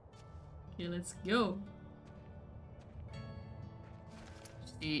 Okay, let's go.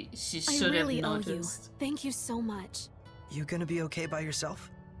 She I should really have owe noticed. you. Thank you so much. You gonna be okay by yourself?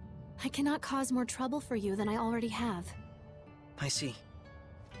 I cannot cause more trouble for you than I already have. I see.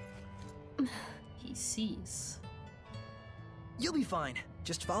 He sees. You'll be fine.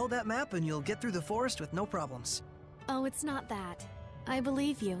 Just follow that map and you'll get through the forest with no problems. Oh, it's not that. I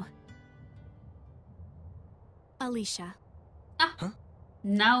believe you. Alicia. Ah. Huh?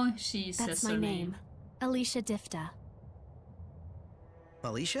 Now she says That's my her name. Alicia Difta.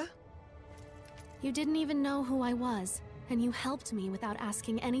 Alicia? You didn't even know who I was, and you helped me without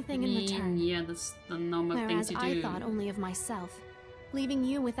asking anything in return. Yeah, that's the normal thing Whereas to I do. thought only of myself, leaving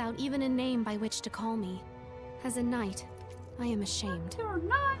you without even a name by which to call me. As a knight, I am ashamed. You're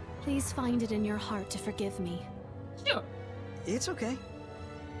not. Please find it in your heart to forgive me. Sure. It's okay.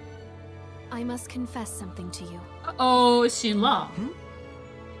 I must confess something to you. Uh-oh, is she in love?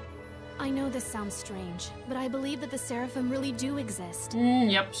 I know this sounds strange, but I believe that the Seraphim really do exist.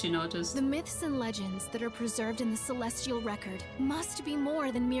 Yep, she noticed. The myths and legends that are preserved in the Celestial Record must be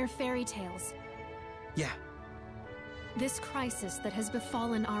more than mere fairy tales. Yeah. This crisis that has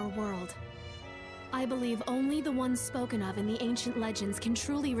befallen our world, I believe only the ones spoken of in the ancient legends can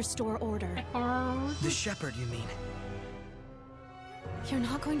truly restore order. The shepherd, you mean? You're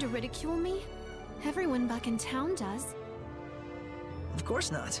not going to ridicule me? Everyone back in town does. Of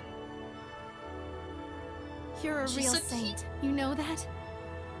course not. You're a She's real so saint. You know that?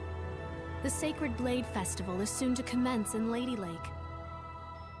 The Sacred Blade Festival is soon to commence in Lady Lake.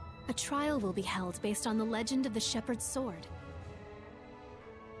 A trial will be held based on the legend of the Shepherd's Sword.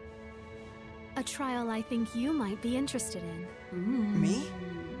 A trial I think you might be interested in. Me?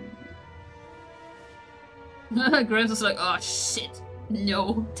 Grimes is like, oh shit,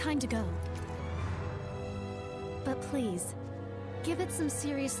 no. Time to go. But please, give it some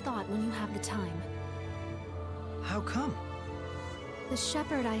serious thought when you have the time. How come? The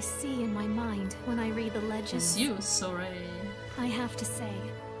shepherd I see in my mind when I read the legends. It's you, sorry. I have to say,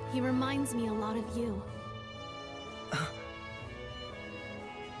 he reminds me a lot of you.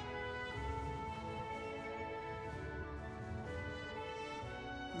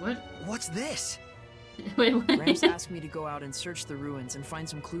 What? What's this? Wait. Gramps asked me to go out and search the ruins and find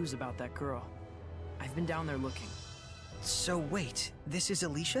some clues about that girl. I've been down there looking. So wait, this is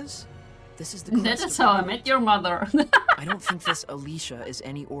Alicia's? This is the That crest is of how I the- met your mother. I don't think this Alicia is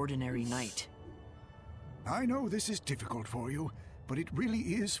any ordinary knight. I know this is difficult for you, but it really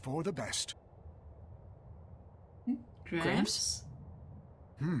is for the best. Gramps?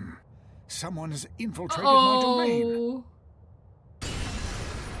 Someone has infiltrated my domain. Oh.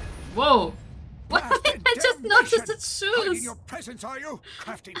 Whoa. What? Blasted I just damnation! noticed its Hiding shoes. your presence, are you,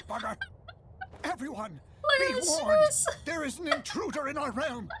 crafty bugger? Everyone, Look be at his warned! shoes. There is an intruder in our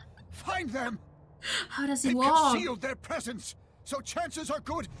realm. Find them. How does he They walk? concealed their presence, so chances are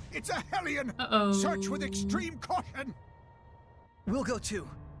good it's a Hellion. Uh-oh. Search with extreme caution. We'll go too.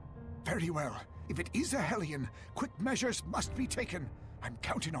 Very well. If it is a Hellion, quick measures must be taken. I'm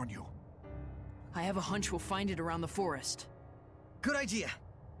counting on you. I have a hunch we'll find it around the forest. Good idea.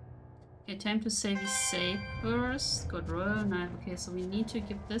 Okay, time to save his save first. Good roll. Nice. Okay, so we need to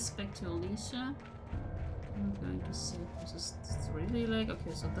give this back to Alicia. I'm going to save. This is really like.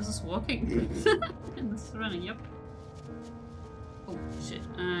 Okay, so this is walking. And this is running, yep. Oh, shit.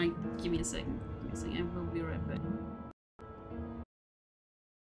 Give me a second. Give me a second. I will be right back.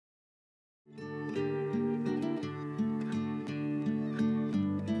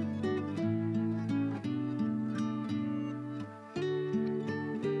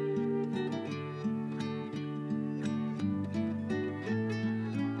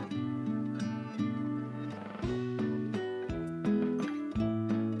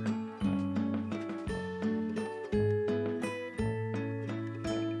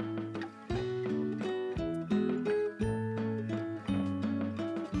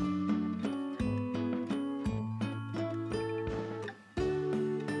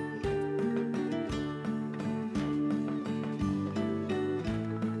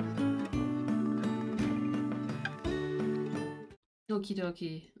 Okie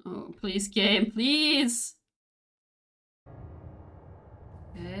dokie. Oh, please, game, please!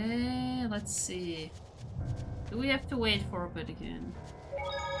 Okay, let's see. Do we have to wait for a bit again?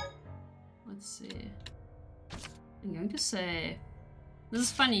 Let's see. I'm going to say... This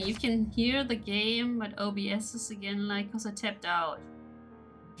is funny, you can hear the game, but OBS is again like, because I tapped out.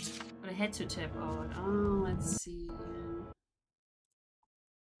 But I had to tap out. Oh, let's see.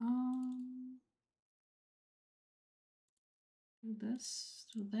 Do this,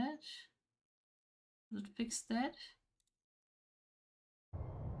 do that. Does it fix that?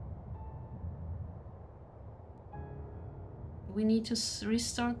 Do we need to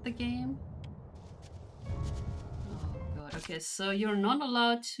restart the game? Oh god, okay, so you're not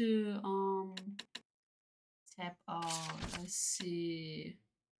allowed to tap out. I see.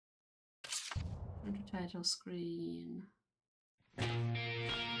 Turn to title screen.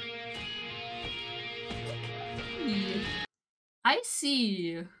 I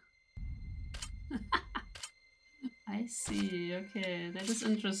see. I see. Okay, that is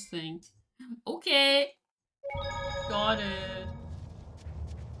interesting. Okay. Got it.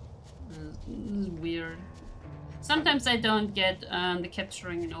 This is weird. Sometimes I don't get the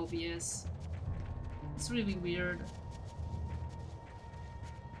capturing in OBS. It's really weird.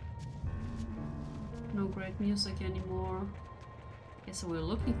 No great music anymore. Okay, so we're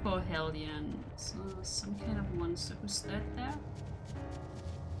looking for a Hellion. So some kind of monster. Who's that there?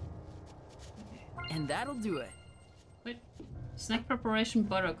 Okay. And that'll do it. Wait. Snack preparation,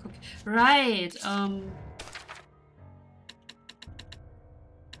 butter cook. Right. Or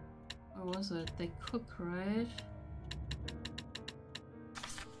was it? They cook, right?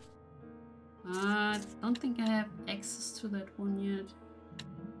 I don't think I have access to that one yet.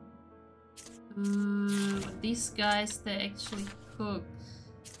 But these guys, they actually cook.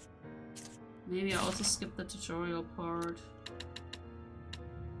 Maybe I also skipped the tutorial part.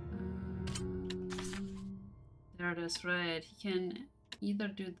 There it is, right. He can either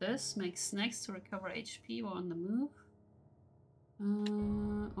do this, make snacks to recover HP while on the move.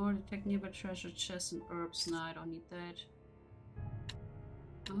 Or detect nearby treasure chests and herbs. No, I don't need that.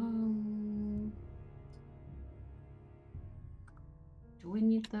 Do we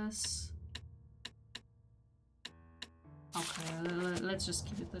need this? Okay, let's just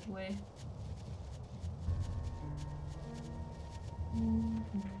keep it that way.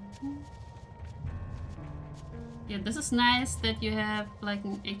 Yeah, this is nice that you have like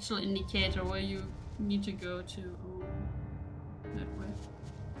an actual indicator where you need to go to. That way.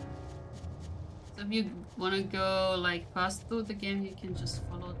 So if you want to go like fast through the game, you can just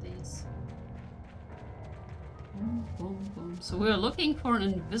follow these. Boom, boom, boom. So we're looking for an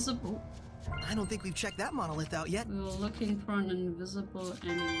invisible. I don't think we've checked that monolith out yet. We're looking for an invisible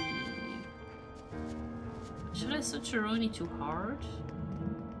enemy. Should I switch Aroni too hard?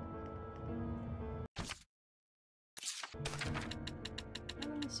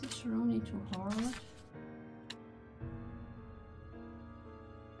 Should I switch Aroni too hard?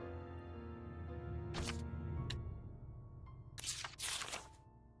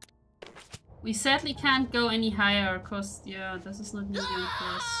 We sadly can't go any higher, cause yeah, this is not medium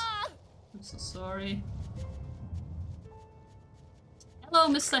plus. I'm so sorry. Hello,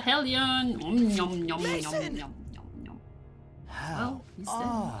 Mr. Hellion! Nom, nom, nom, nom, nom. How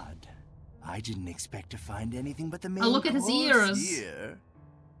odd. I didn't expect to find anything but the main look at his ears. Here.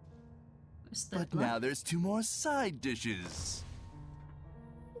 But blood? now there's 2 more side dishes.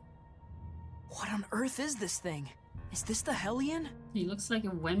 What on earth is this thing? Is this the Hellion? He looks like a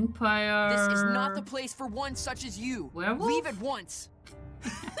vampire. This is not the place for one such as you. Werewolf? Leave at once.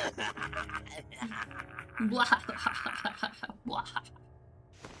 Blah, blah.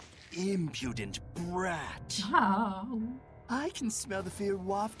 Impudent brat. Oh. I can smell the fear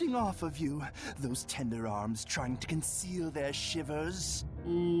wafting off of you. Those tender arms trying to conceal their shivers.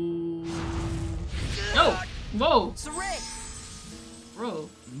 Oh! Whoa! Saray! Bro.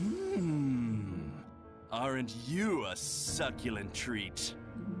 Aren't you a succulent treat?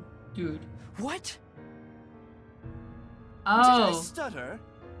 Dude. What? Oh. Did I stutter?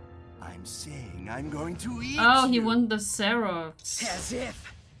 I'm saying I'm going to eat Oh, he you. won the Xerox. As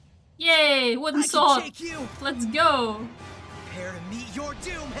if. Yay! Wooden I sword! can take you. Let's go! Prepare to meet your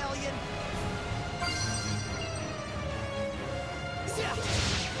doom, Hellion.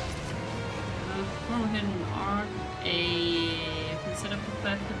 From hidden art, consider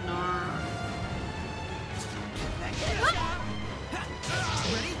perfected art.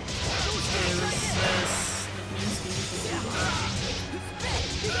 Ready? Resist. That means we need to do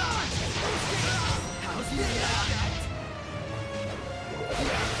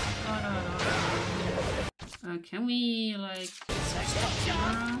can we like switch the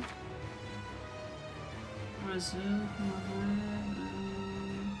camera? Or zoom?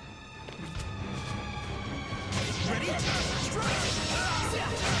 Ready? Strike!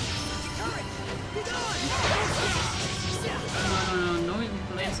 No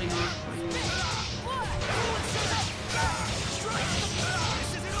blazing art for you.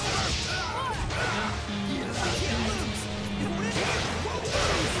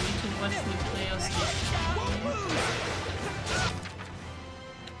 Watch me play us.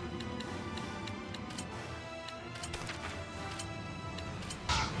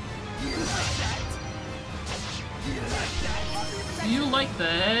 Do you like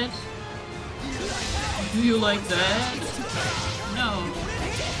that? Do you like that? No.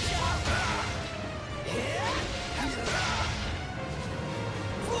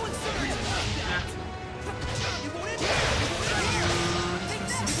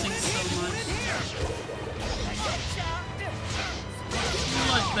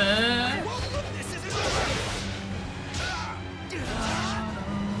 That.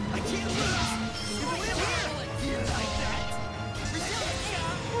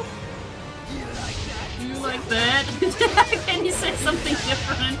 Do you like that? Can you say something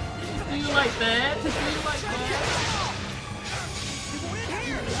different? Do you like that? Do you like that?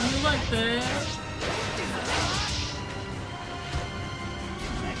 Do you like that?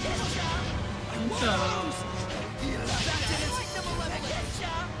 Shut up.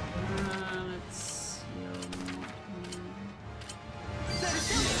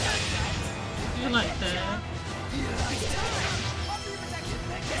 You like that?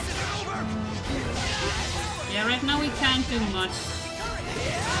 Yeah, right now we can't do much.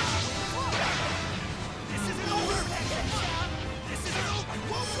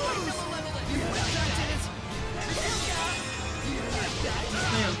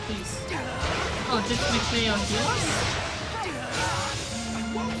 Cleo, please. Oh, did we Cleo heal us?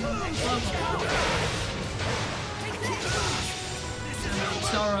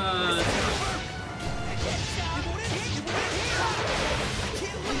 Taurus.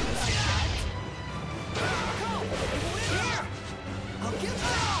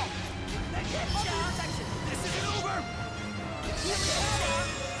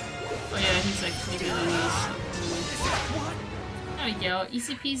 Oh yeah, he's actually doing this. There we go,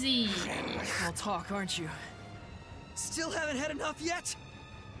 easy peasy. I'll talk, aren't you? Still haven't had enough yet?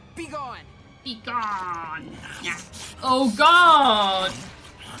 Be gone! Be gone. Yeah. Oh god!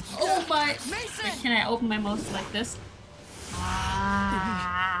 Oh my! Wait, can I open my mouth like this?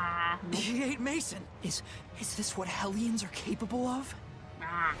 Ah. He ate Mason. Is this what Hellions are capable of?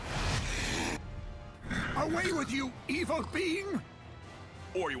 Ah. Away with you, evil being!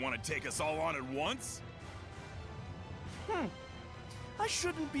 Or you want to take us all on at once? I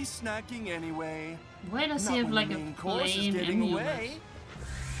shouldn't be snacking anyway. Why does he Not have when like the a main course is flame getting amulet? away.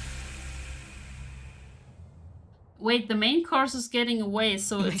 Wait, the main course is getting away,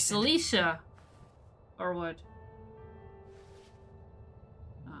 so it's Mason. Alicia. Or what?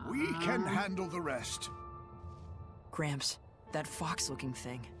 We can handle the rest. Gramps, that fox-looking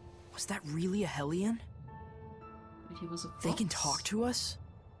thing, was that really a Hellion? Wait, he was a fox? They can talk to us?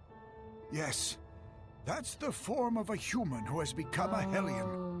 Yes, that's the form of a human who has become a Hellion.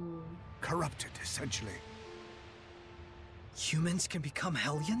 Oh. Corrupted, essentially. Humans can become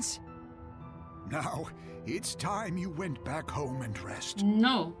Hellions? Now, it's time you went back home and rest.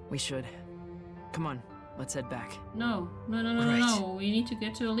 No. We should. Come on, let's head back. No. No, no, no, Right. no, no. We need to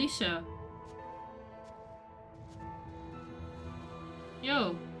get to Alicia.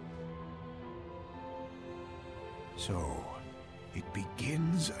 Yo. So, it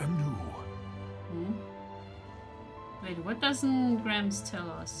begins anew. Hmm? Wait, what doesn't Grams tell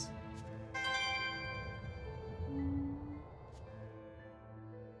us?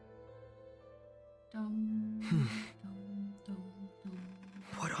 Dum, dum, dum, dum.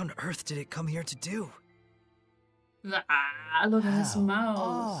 What on earth did it come here to do? Ah, look at his How mouth.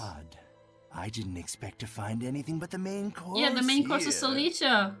 odd. I didn't expect to find anything but the main course. Yeah, the main course is here.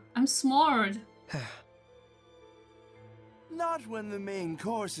 Alicia. I'm smart. Not when the main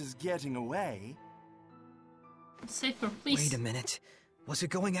course is getting away. Save her, please. Wait a minute. Was it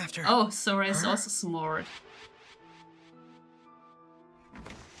going after... Oh, Sora is her? also smart.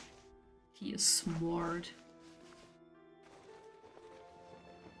 He is smart.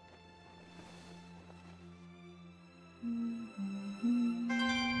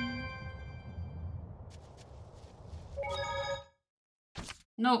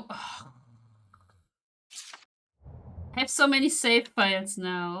 No. Ugh. I have so many save files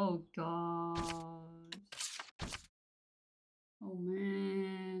now. Oh god. Oh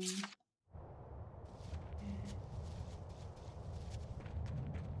man.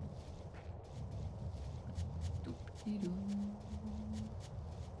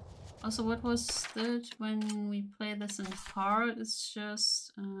 Also, what was that when we play this in hard? It's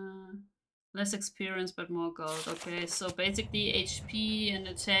just less experience but more gold. Okay, so basically HP and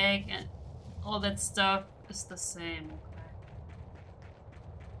attack and all that stuff is the same.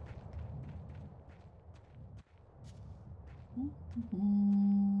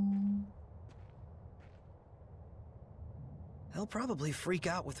 They'll probably freak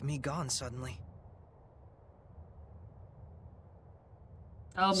out with me gone suddenly.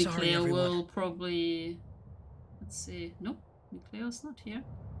 Oh, Sorry, Mikleo everyone. will probably... Let's see. Nope, Mikleo's not here.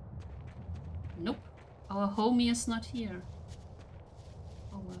 Nope, our homie is not here.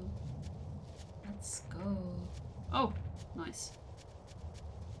 Oh well. Let's go. Oh, nice.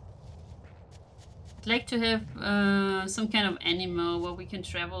 I'd like to have some kind of animal where we can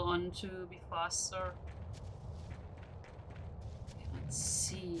travel on to be faster. Okay, let's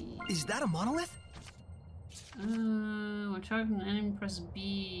see. Is that a monolith? We're targeting an enemy, press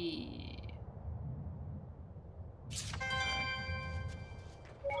B.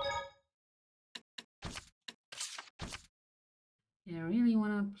 Yeah, I really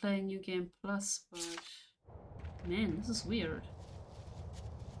want to play New Game Plus, but man, this is weird.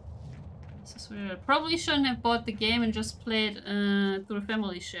 This is weird. I probably shouldn't have bought the game and just played through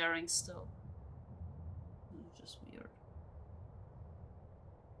family sharing still. It's just weird.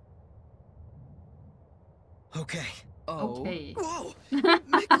 Okay. Oh. Okay. Whoa!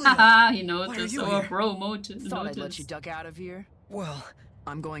 He noticed you our here? bro mode. Thought I'd let you duck out of here. Well,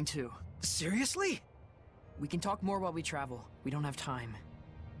 I'm going too. seriously? We can talk more while we travel. We don't have time.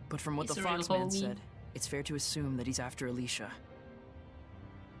 But from what He's the a real Foxman homie. said, it's fair to assume that he's after Alicia.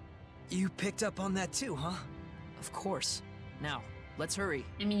 You picked up on that too, huh? Of course. Now, let's hurry.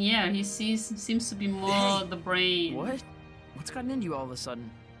 I mean, yeah, he seems to be more Hey. the brain. What? What's gotten into you all of a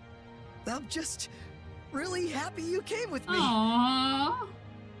sudden? I'm just really happy you came with me. Aww.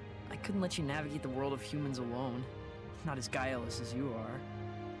 couldn't let you navigate the world of humans alone. Not as guileless as you are.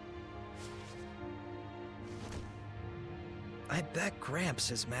 I bet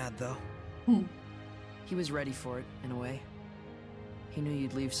Gramps is mad, though. He was ready for it, in a way. He knew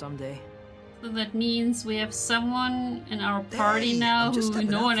you'd leave someday. So that means we have someone in our party now who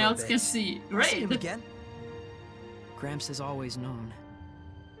no one else can see. I'll see him Great! again. Gramps has always known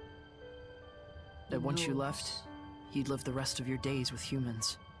that once you left, you'd live the rest of your days with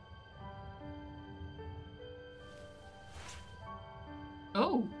humans.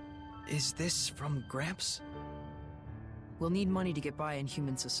 Oh. Is this from Gramps? We'll need money to get by in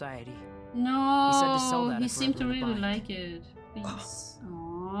human society. No, He said to sell that he if we're seemed to ever in a really bind. like it. Please.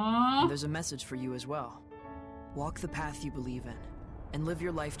 And there's a message for you as well. Walk the path you believe in, and live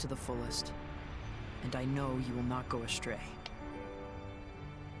your life to the fullest. And I know you will not go astray.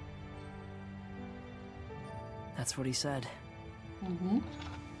 That's what he said. Mm-hmm.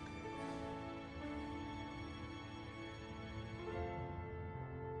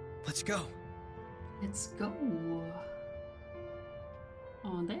 Let's go. Let's go.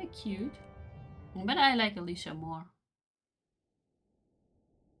 Oh, they're cute. But I like Alicia more.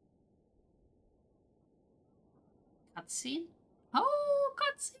 Cutscene? Oh,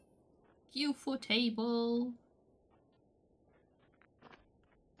 cutscene! UFO table.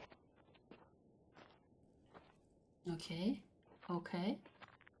 Okay. Okay.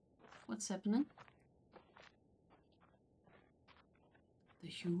 What's happening? The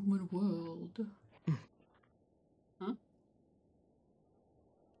human world. Huh?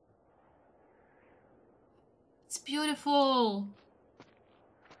 It's beautiful.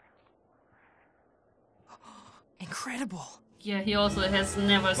 Incredible. Yeah, he also has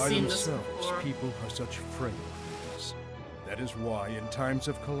never By seen this themselves, before. people are such frail things. That is why, in times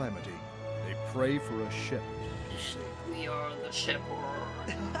of calamity, they pray for a shepherd to save. We are the shepherd.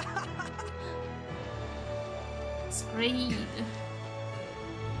 It's great.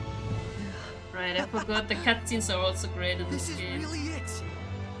 Right, I forgot the cutscenes are also great in this game. This is really it.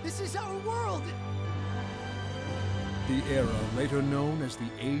 This is our world. The era later known as the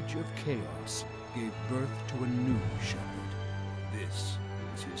Age of Chaos gave birth to a new shepherd. This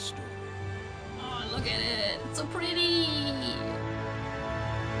is his story. Oh, look at it! It's so pretty!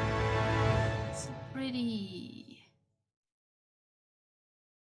 It's so pretty.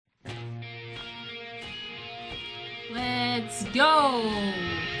 Let's go!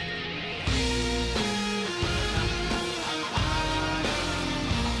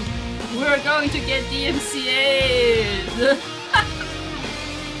 We're going to get DMCA'd!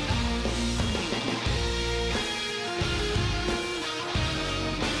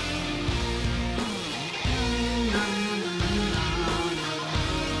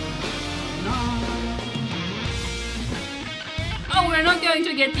 Oh, we're not going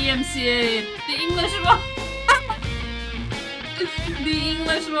to get DMCA'd! The English one! The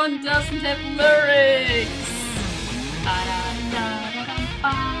English one doesn't have lyrics!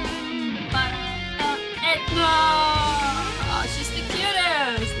 Edna! Oh, she's the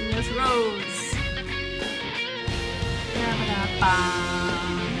cutest! And there's Rose.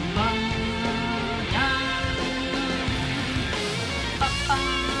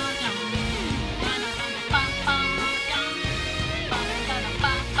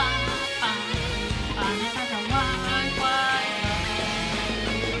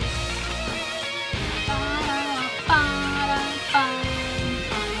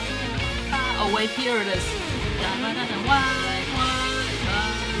 Oh wait, here it is.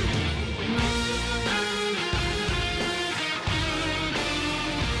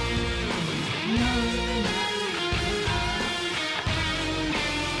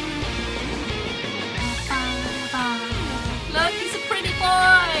 Look, he's a pretty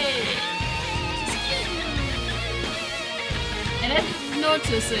boy! He's cute! And I'm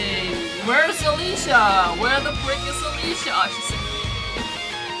noticing, where's Alicia? Where the frick is Alicia? Oh, she's so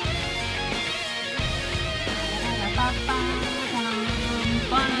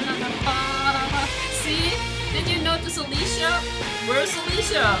see? Did you notice Alicia? Where's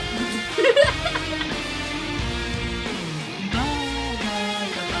Alicia?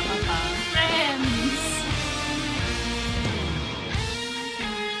 Friends!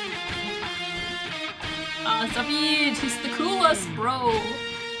 Ah, David, he's the coolest, bro!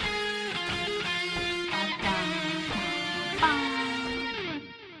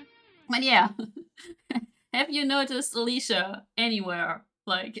 But yeah. Have you noticed Alicia anywhere?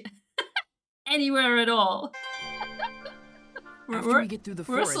 Like, anywhere at all? After we get through the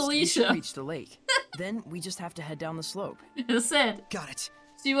where's forest, we Alicia? should reach the lake. Then we just have to head down the slope. As said, Got it.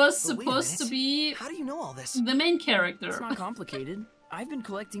 she was But wait a supposed to minute. be How do you know all this? the main character. It's not complicated. I've been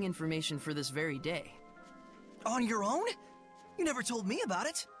collecting information for this very day. On your own? You never told me about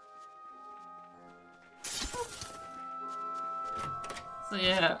it. So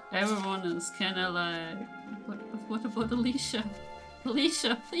yeah, everyone is kind of like, what about Alicia?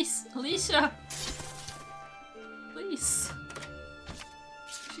 Alicia, please, Alicia! Please.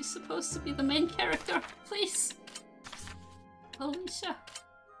 She's supposed to be the main character, please! Alicia!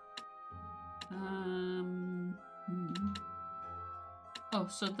 Oh,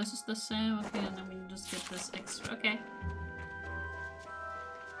 so this is the same, okay, and then we just get this extra, okay.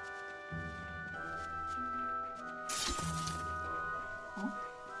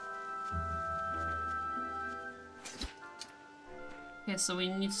 Okay, so we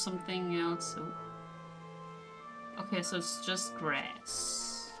need something else. Okay, so it's just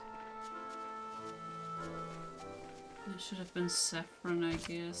grass. It should have been saffron, I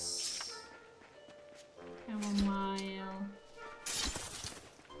guess. Chamomile.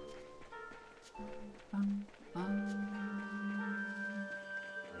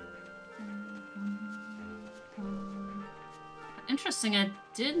 Interesting, I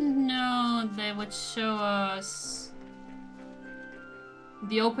didn't know they would show us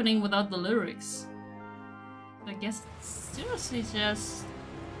the opening without the lyrics. I guess it's seriously just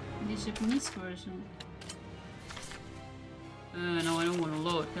the Japanese version. No, I don't want to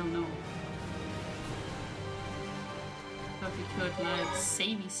load, hell no. Thought we could like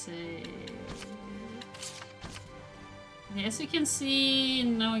save. As you can see,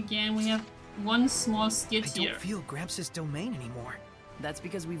 now again we have one small skid here. I don't feel Gramps' domain anymore. That's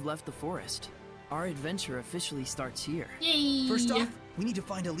because we've left the forest. Our adventure officially starts here. Yay! First off, we need to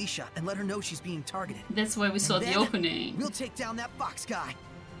find Alicia and let her know she's being targeted. That's why we saw the opening. We'll take down that fox guy.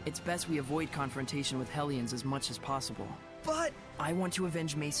 It's best we avoid confrontation with Hellions as much as possible. But I want to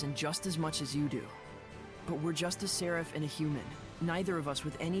avenge Mason just as much as you do. But we're just a seraph and a human. Neither of us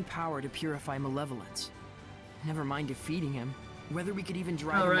with any power to purify malevolence. Never mind defeating him. Whether we could even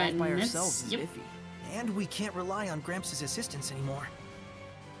drive him off by ourselves is iffy. And we can't rely on Gramps' assistance anymore.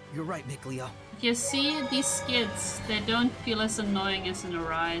 You're right, Mikleo. You see, these skids, they don't feel as annoying as in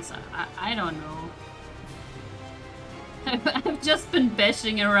Arise. I don't know. I've just been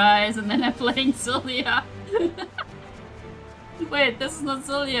bashing Arise and then I'm playing Zestiria. Wait, this is not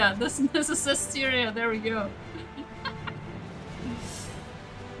Zestiria. This is Zestiria. There we go.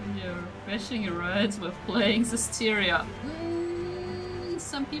 You're bashing Arise, we're playing Zestiria.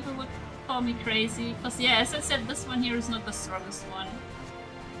 Some people would call me crazy. Because yeah, as I said, this one here is not the strongest one.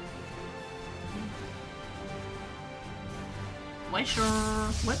 Why sure?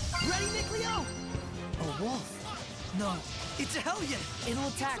 What? Ready, Mikleo? A wolf? No, it's a Hellion. It'll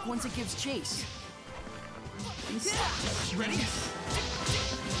attack once it gives chase. Yeah. Ready?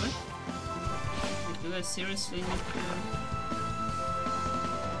 What? Do I seriously need to?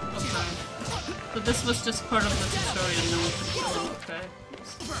 Okay. So this was just part of the tutorial. No one could kill him. Okay.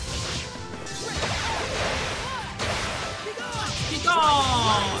 Be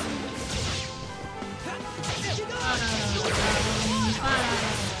gone!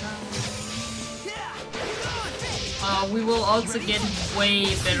 We will also get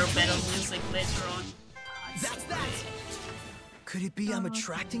way better battle music later on. That's that! Could it be I'm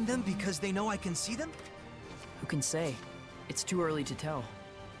attracting them because they know I can see them? Who can say? It's too early to tell.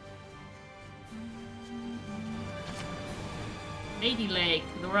 Lady Lake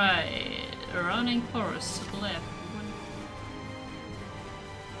to the right, surrounding forest to the left.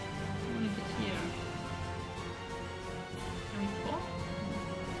 I want to get here. Can we go?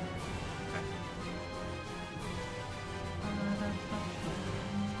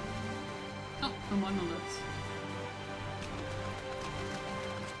 Oh, I'm on the left.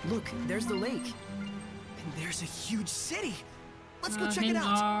 Look, there's the lake. And there's a huge city. Let's go check it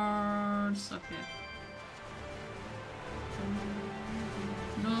out. Okay.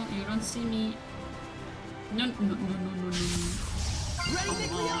 No, you don't see me. No. Ready,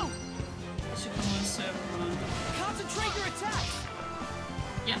 Mikleo? I should come on server. Concentrate your attack.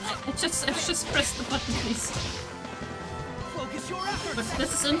 Yeah, I just pressed the button, please. Focus your efforts. But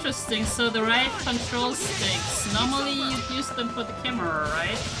this is interesting. So the right control sticks. Normally you'd use them for the camera,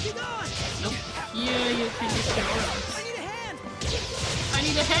 right? Nope. Here you can use the orbs. I need a hand. I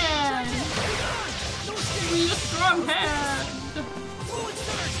need a hand. Give me a strong hand. Fluid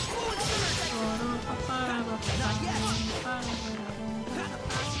surge. Not yet.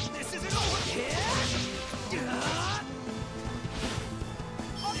 This isn't over.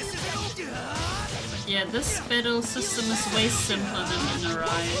 This isn't over. Yeah, this battle system is way simpler than in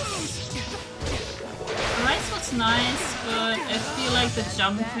Arise. Arise was nice, but I feel like the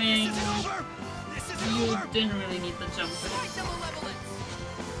jumping, you didn't really need the jumping.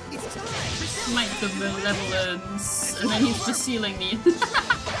 Smite the malevolence, and then he's just healing me.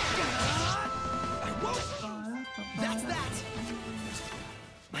 That's that!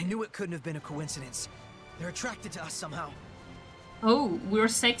 I knew it couldn't have been a coincidence. They're attracted to us somehow. Oh, we're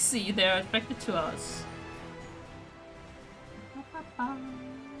sexy. They're attracted to us.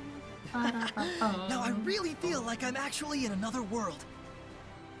 Now I really feel like I'm actually in another world.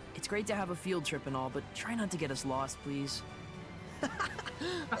 It's great to have a field trip and all, but try not to get us lost, please.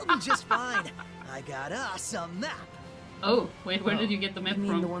 We'll be just fine. I got us a map. Oh, wait, where did you get the map You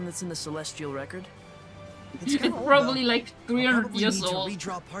mean from? the one that's in the Celestial Record? It's It's probably like 300 Probably years need to old.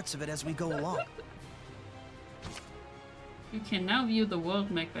 redraw parts of it as we go along. You can now view the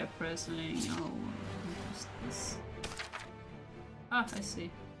world map by pressing. Oh, what's this? Ah, I see.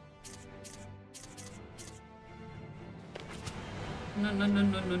 No, no, no,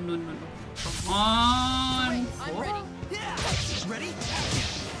 no, no, no, no, no. Come on! I'm ready. Yeah. Ready?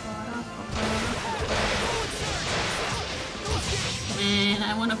 Man,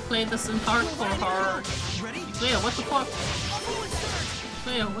 I wanna play this in hardcore hard. Ready? Player, what the fuck?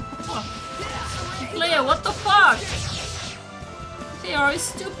 Player, what the fuck? Player, what the fuck? They are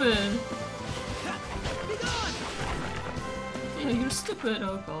stupid. Yeah, you're stupid.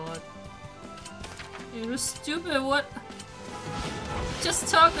 Oh god. You're stupid. What? Just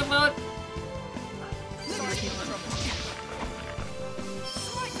talk about.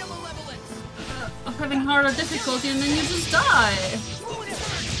 Having harder difficulty and then you just die.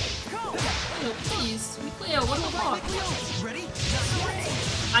 Oh, please, Cleo, what the fuck? Ready?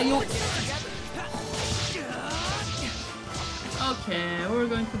 Are you? Okay, we're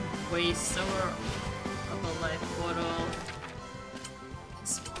going to waste our life bottle.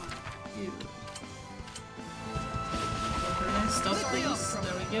 This one, you. Okay, stop please.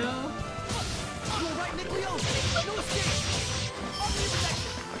 There we go.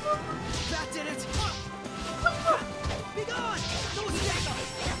 That did it. Be gone. No escape.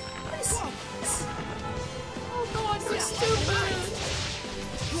 Oh god, you're stupid.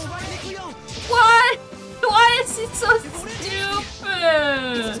 You're right, Nikleo. What? Why is it so stupid?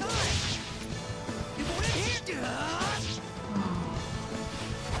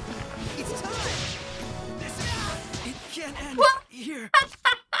 It's time. It can't end here.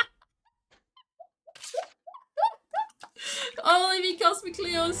 Only because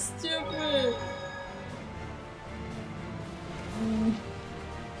Cleo is stupid.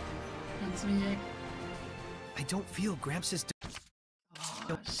 That's weird. I don't feel Gramps is.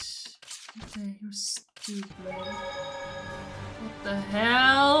 Gosh. Okay, you're stupid. What the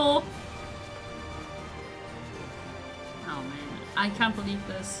hell? Oh man, I can't believe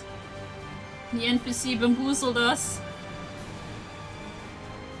this. The NPC bamboozled us.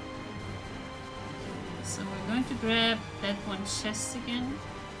 So we're going to grab that one chest again.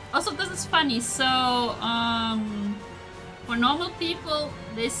 Also, this is funny. So, for normal people,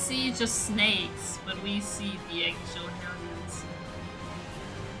 they see just snakes, but we see the actual aliens.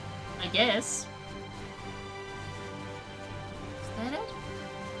 I guess. Is that it?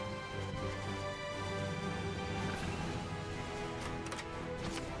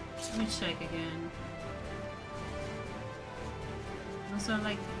 Let me check again. Those are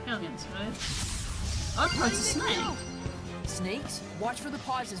like aliens, right? Oh, it's a snake. Snakes? Watch for the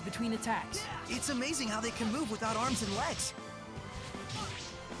pauses between attacks. It's amazing how they can move without arms and legs.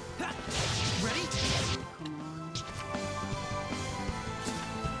 Ready? Come on.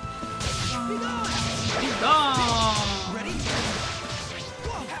 Be gone. Be gone. Ready?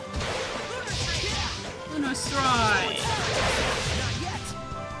 Lunar strike.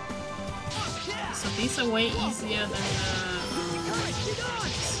 Not yet. So these are way easier than the. Be gone.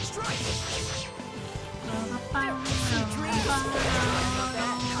 Strike.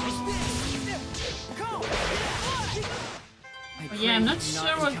 But yeah, I'm not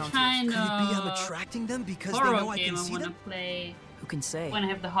sure what kind Could it be I'm of attracting them because they horror know I game can I see want to them? play Who can say? when I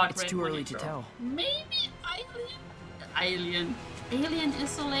have the heart It's rate too early to monitor. tell. Maybe Alien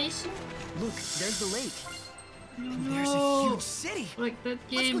Isolation? Look, there's the lake. And there's a huge city. Like that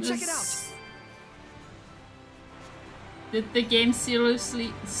Let's game go check it out. is. Did the game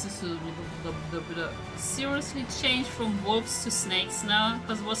seriously change from wolves to snakes now?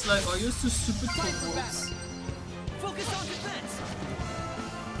 Because it was like, are you so stupid for wolves? Focus on defense.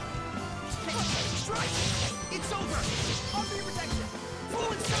 Strike. It's over. Offer your protection.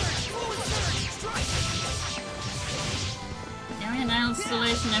 Full surge. Strike. Alien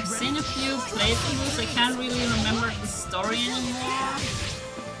Isolation, I've seen a few playthroughs, I can't really remember the story anymore.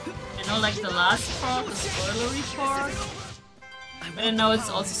 I know like the last part, the spoilery part. But I know it's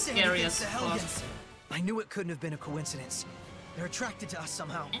also scary as fuck. I knew it couldn't have been a coincidence. They're attracted to us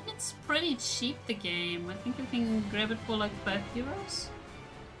somehow. And it's pretty cheap, the game. I think you can grab it for like €5.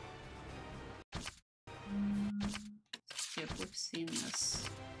 Yep, we've seen this.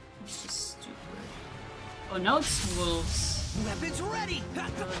 It's just stupid. Oh, now it's wolves. Weapons ready!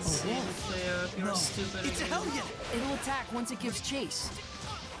 Let's see if you're stupid It's a again. hellion! It'll attack once it gives chase.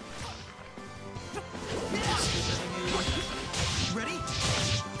 Ready?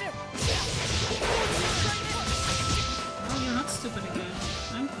 Oh, you're not stupid again.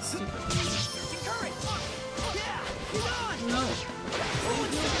 I'm the stupid one. No.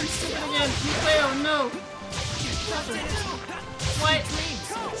 You're stupid again. You fail. No. What? Please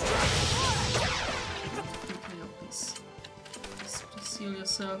heal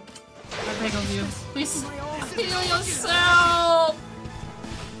yourself. I beg of you. Please heal yourself!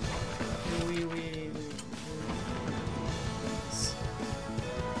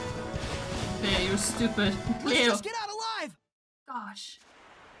 Okay, you're stupid. Let's just get out alive! Gosh.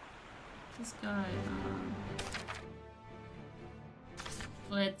 This guy,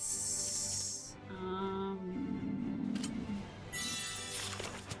 let's,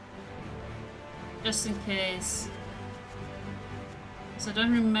 just in case. So I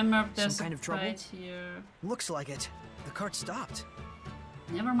don't remember if there's Some kind a of trouble? fight here. Looks like it. The cart stopped.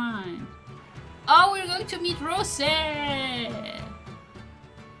 Never mind. Oh, we're going to meet Rose!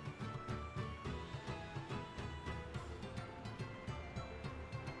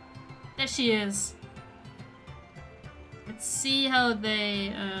 There she is. Let's see how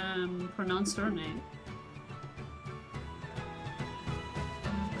they pronounce her name.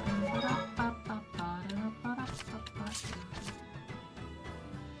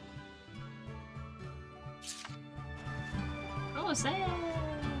 Rose!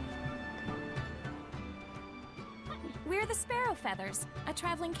 We're the Sparrow Feathers, a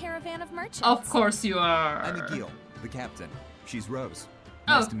traveling caravan of merchants. Of course you are. I'm Aguil, the captain. She's Rose.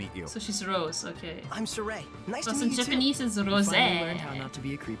 Oh, Nice to meet you. So she's Rose, okay. I'm Saray. Nice to Because meet in you Japanese too. it's Rose. Finally learned how not to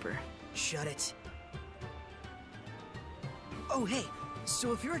be a creeper. Shut it. Oh, hey.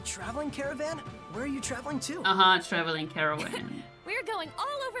 So if you're a traveling caravan, where are you traveling to? Uh-huh, traveling caravan. We're going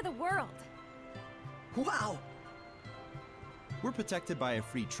all over the world. Wow. We're protected by a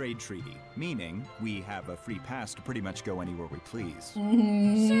free trade treaty, meaning we have a free pass to pretty much go anywhere we please. Sure,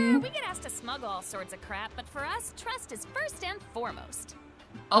 we get asked to smuggle all sorts of crap, but for us, trust is first and foremost.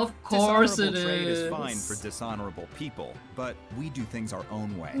 Of course it Dishonorable trade is. is fine for dishonorable people, but we do things our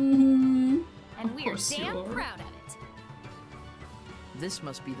own way. And Of we're course you damn are. proud of it. This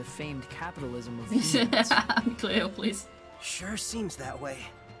must be the famed capitalism of humans. Cleo, please. Sure seems that way.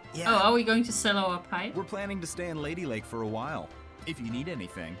 Yeah. Oh, are we going to sell our pipe? We're planning to stay in Lady Lake for a while. If you need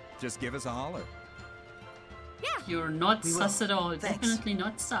anything, just give us a holler. You're not We will. sus at all. Thanks. Definitely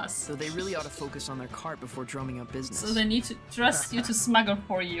not sus. So they really ought to focus on their cart before drumming up business. So they need to trust you to smuggle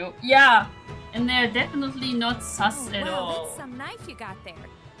for you. Yeah! And they're definitely not sus at wow, all. that's some knife you got there.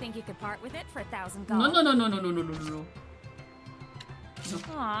 Think you could part with it for 1,000 No, gold? no, no, no, no, no, no, no, no.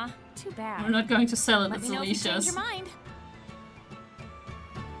 Aw, too bad. We're not going to sell it. Let It's me know if you change Alicia's. your mind.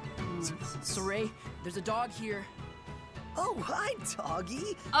 Saray, there's a dog here. Oh, hi,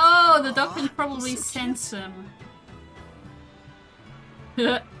 doggy. Oh, the dog Aw, can probably he's so sense him.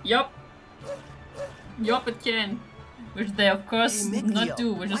 Yup. Yup, it can. Which they, of course, Hey, not Mikio,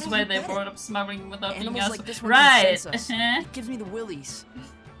 do, which why is don't why you they pet brought up smuggling without being Animals asked. like this one Right! can sense us. uh-huh. It gives me the willies.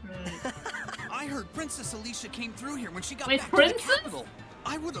 I heard Princess Alicia came through here when she got Wait, back Princess? to the capital.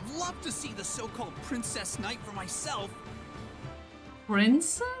 I would have loved to see the so-called Princess Knight for myself.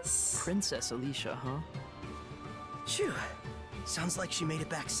 Princess? Princess Alicia, huh? Phew. Sounds like she made it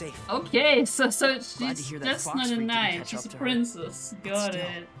back safe. Okay, so Glad to she's hear that just fox not a freak didn't knight, catch she's up a to her. princess. But Got still,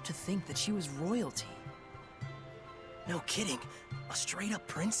 it. To think that she was royalty. No kidding. A straight-up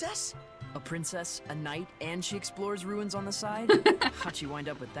princess? A princess, a knight, and she explores ruins on the side? How'd she wind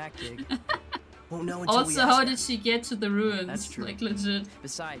up with that gig? Won't know until we Also, ask how her. did she get to the ruins? That's true. Like, legit.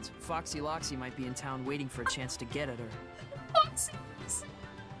 Besides, Foxy Loxy might be in town waiting for a chance to get at her.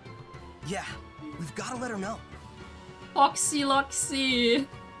 Yeah, we've got to let her know. Foxy Loxy.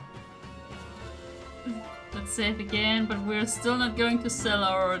 Let's say it again, but we're still not going to sell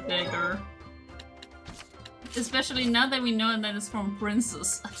our dagger. Especially now that we know that it's from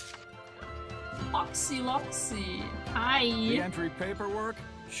Princess. Foxy Loxy. The Hi. entry paperwork?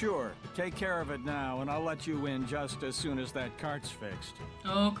 Sure. Take care of it now, and I'll let you in just as soon as that cart's fixed.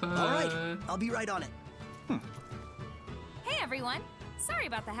 Okay. All right, I'll be right on it. Hey everyone, sorry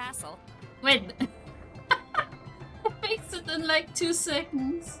about the hassle. Wait. Fix it in like 2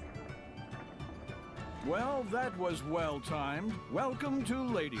 seconds. Well, that was well-timed. Welcome to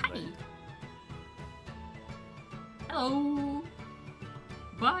Lady Lake. Hello.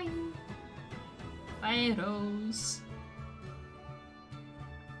 Bye. Bye, Rose.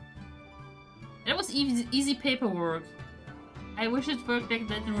 That was easy paperwork. I wish it worked like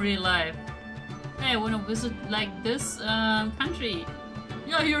that in real life. Hey, I want to visit like this country.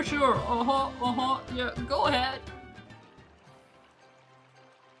 Yeah, you're sure. Yeah, go ahead.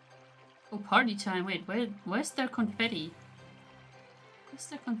 Oh, party time. Wait, where's their confetti? Where's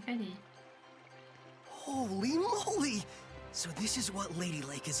their confetti? Holy moly! So this is what Lady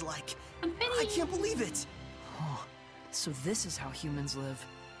Lake is like. Confetti. I can't believe it! Oh, so this is how humans live.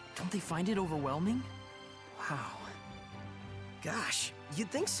 Don't they find it overwhelming? Wow. Gosh, you'd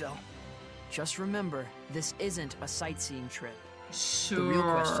think so. Just remember, this isn't a sightseeing trip. Sure. The real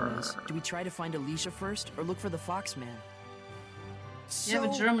question is, do we try to find Alicia first, or look for the Foxman? You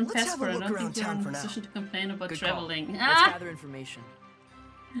have a German passport. I don't think you're in a position to complain about Good traveling. Call. Let's gather information.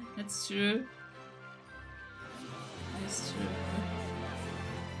 That's true. That's true.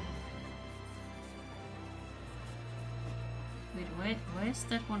 Wait, why is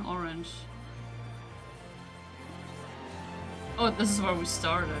that one orange? Oh, this is where we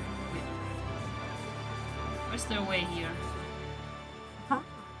started. Wait. Where's their way here? Huh?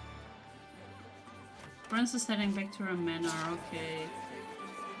 Princess heading back to her manor, okay.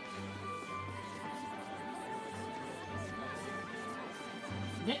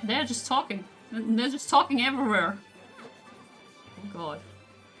 They're just talking. They're just talking everywhere. Oh god.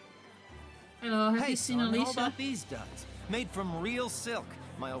 Hello, have you seen Alicia? How about these duds? Made from real silk.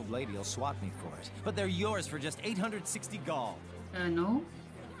 My old lady'll swap me for it. But they're yours for just 860 gall. No.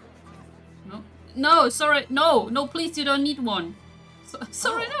 No. No, sorry. No, please, you don't need one.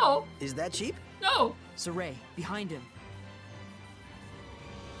 Sorry, no. Is that cheap? No. Saray, behind him.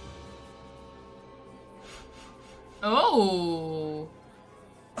 Oh.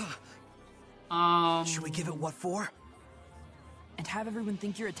 Should we give it what for? And have everyone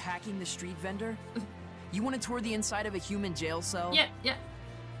think you're attacking the street vendor? You want to tour the inside of a human jail cell? Yeah.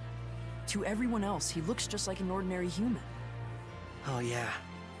 To everyone else, he looks just like an ordinary human. Oh, yeah.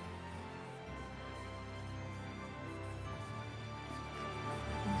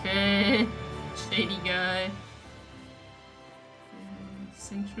 Okay. Shady guy.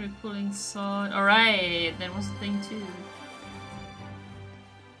 Sanctuary pulling sword. Alright, that was a thing too.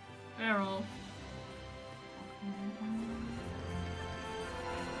 Barrel.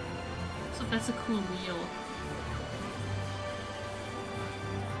 So that's a cool wheel.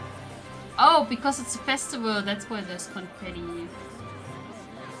 Oh, because it's a festival, that's why there's confetti.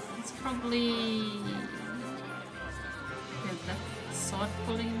 It's probably... Yeah, that sword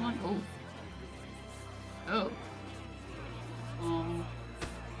pulling one? Oh.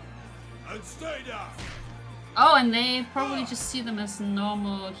 And stay down! Oh, and they probably just see them as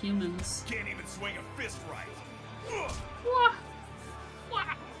normal humans. Can't even swing a fist right. Wah!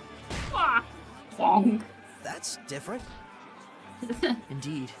 Wah! Wah! Bonk. That's different.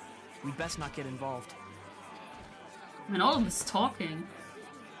 Indeed. We'd best not get involved. I mean, all of this talking.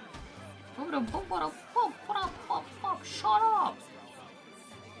 Shut up!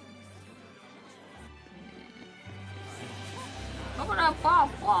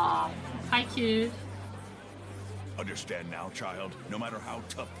 Hi, kid. Understand now, child? No matter how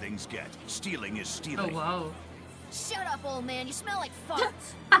tough things get, stealing is stealing. Oh, wow. Shut up, old man. You smell like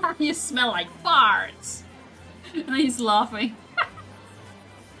farts. You smell like farts. And he's laughing.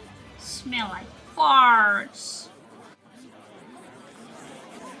 Smell like farts.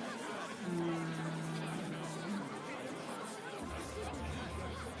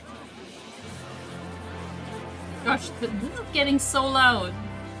 Gosh, this is getting so loud.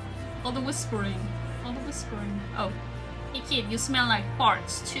 All the whispering. All the whispering. Oh. Hey kid, you smell like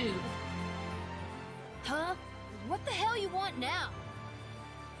farts too. Huh? What the hell you want now?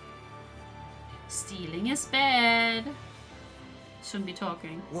 Stealing is bad. Shouldn't be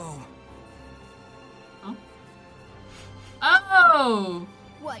talking. Whoa. Huh? Oh!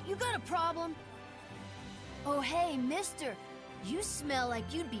 What, you got a problem? Oh, hey, mister. You smell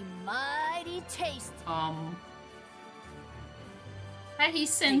like you'd be mighty tasty. Hi,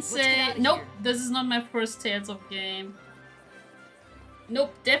 Sensei. Hey, nope, here? this is not my first Tales of game.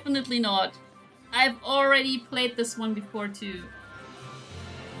 Nope, definitely not. I've already played this one before too.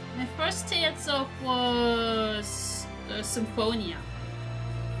 My first Tales of was Symphonia.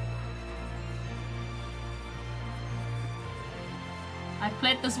 I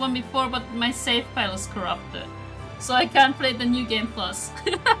played this one before, but my save file is corrupted, so I can't play the new game plus.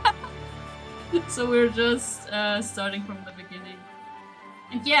 So we're just starting from the beginning.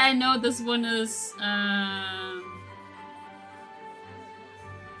 And yeah, I know this one is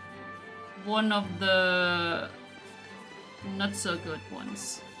one of the not so good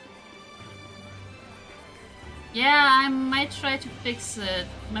ones. Yeah, I might try to fix it.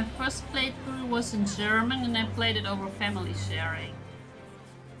 My first playthrough was in German and I played it over family sharing.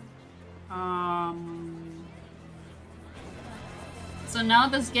 So now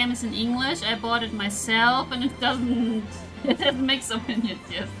this game is in English. I bought it myself and it doesn't make some opinions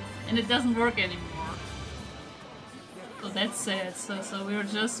yet. And it doesn't work anymore. So that's sad. So we're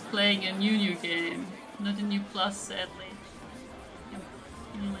just playing a new game. Not a new plus, sadly.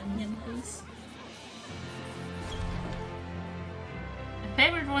 Can you let me in, please? My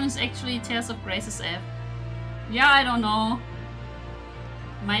favorite one is actually Tales of Grace's F. Yeah, I don't know.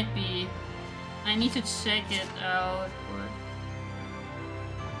 Might be. I need to check it out.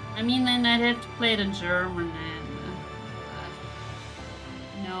 I mean, then I'd have to play it in German and...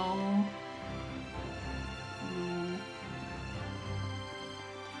 no.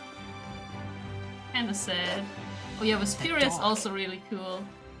 Kinda sad. Oh yeah, Zestiria is also really cool.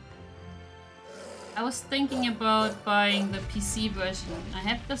 I was thinking about buying the PC version. I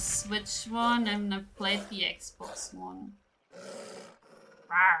have the Switch one and I've played the Xbox one.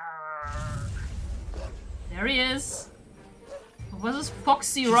 There he is. What is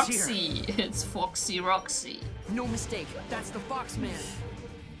Foxy Roxy? It's Foxy Roxy. No mistake, that's the Foxman.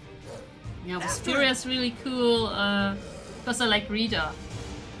 Yeah, Zestiria is really cool because I like Rita.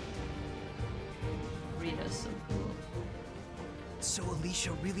 Rita's so cool. So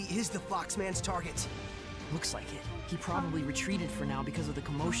Alicia really is the Foxman's target. Looks like it. He probably retreated for now because of the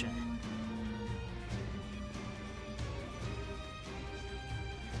commotion.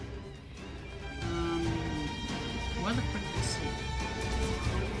 Where the frick is he?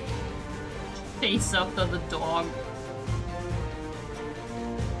 Face after the dog.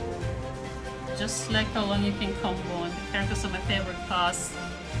 Just select how long you can combo, and the characters are my favorite class.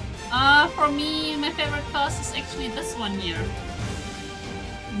 For me, my favorite class is actually this one here.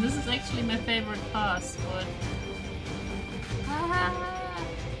 This is actually my favorite class, but...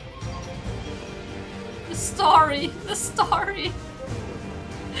 The story!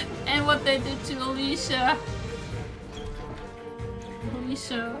 And what they did to Alicia.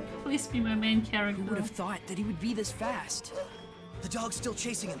 Alicia, please be my main character. Who would have thought that he would be this fast? The dog's still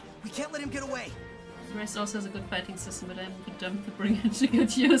chasing him. We can't let him get away. Grace also has a good fighting system, but I'm too dumb to bring it to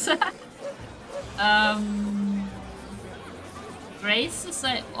good use. Grace's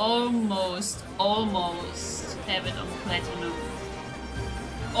I almost have it on platinum.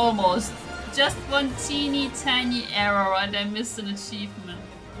 Almost. Just one teeny tiny error and I missed an achievement.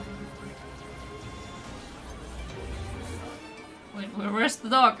 Wait, where's the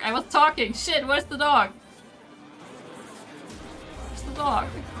dog? I was talking! Shit, where's the dog? Where's the dog?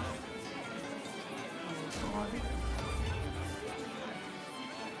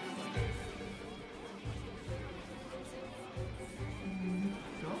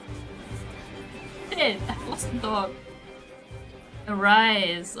 Shit, I lost the dog.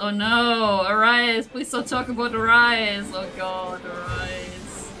 Arise! Oh no! Arise! Please don't talk about Arise! Oh god,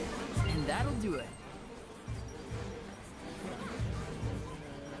 Arise! And that'll do it.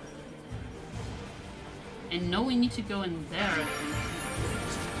 And no, we need to go in there, I think.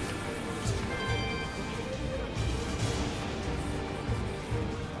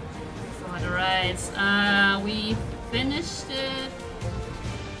 God, Arise. We finished it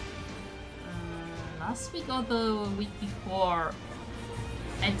last week or the week before.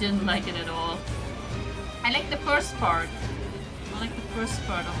 I didn't like it at all. I like the first part. I like the first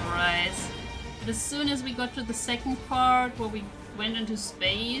part of Arise. But as soon as we got to the second part where we went into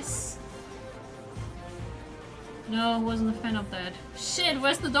space... No, I wasn't a fan of that. Shit,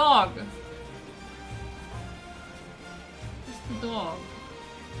 where's the dog? Where's the dog?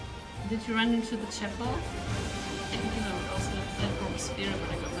 Did you run into the chapel? Technically, I would also have played from Spirit, but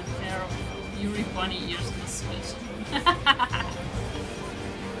I got my pair of Yuri bunny ears in the Switch.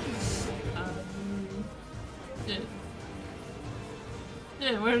 Shit.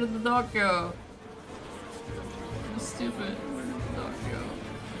 Shit, where did the dog go? I'm stupid. Where did the dog go?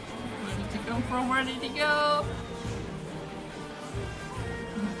 Where did he come from? Where did he go?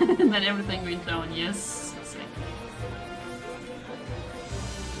 And then everything went down, yes.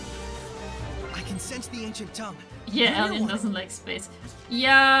 I can sense the ancient tongue. Yeah, Alien doesn't like space.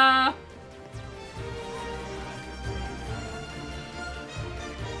 Yeah.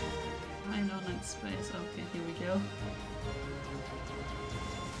 I don't like space. Okay, here we go.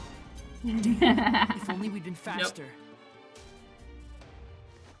 If only we'd been faster. Nope.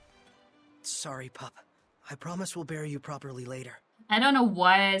 Sorry, pup. I promise we'll bury you properly later. I don't know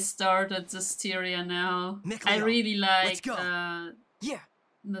why I started Zestiria now. I really like yeah.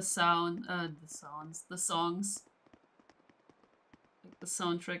 the songs. The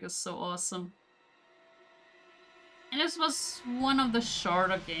soundtrack is so awesome. And this was one of the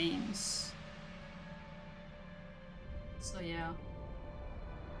shorter games. So yeah.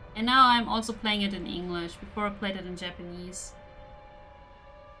 And now I'm also playing it in English. Before I played it in Japanese.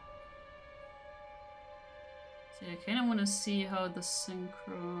 So I kind of want to see how the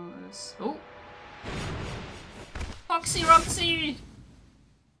synchro is. Oh! Foxy Roxy!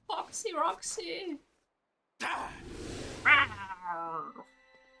 Foxy Roxy!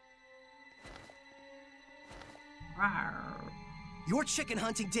 Your chicken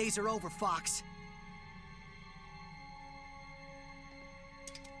hunting days are over, Fox.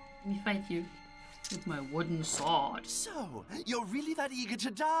 Let me fight you with my wooden sword. So, you're really that eager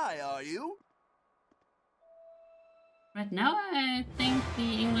to die, are you? Right now, I think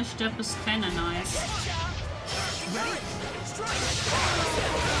the English dub is kinda nice. Ready?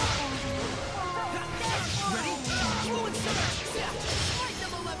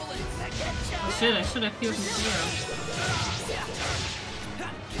 Oh shit, I should have killed him here.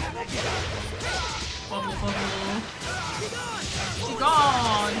 Bubble, bubble. Be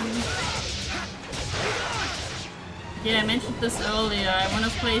gone! Yeah, I mentioned this earlier. I want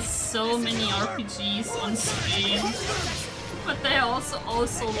to play so many RPGs on stream, but they're also all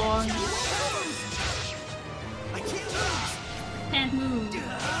so long. Can't move.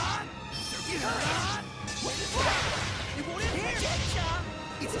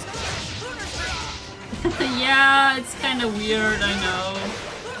 Yeah, it's kind of weird, I know.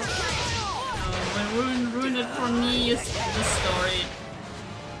 What ruined it for me is the story.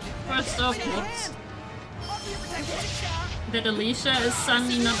 First off, whoops. That Alicia is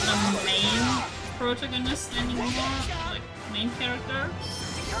suddenly not the main protagonist anymore, like main character.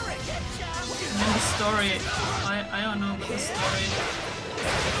 And then the story, I don't know about the story.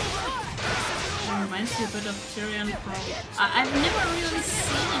 It reminds me a bit of Tyrion from... I've never really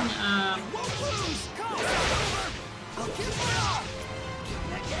seen...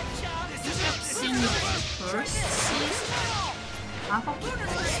 I've seen the first season. Half of it.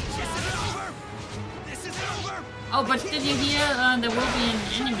 Oh, but did you hear there will be an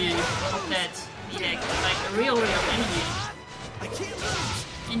anime of that? Yeah, like a real anime.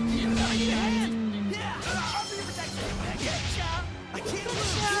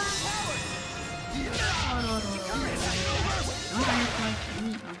 Don't I have like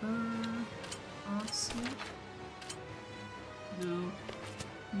any other arts here? No.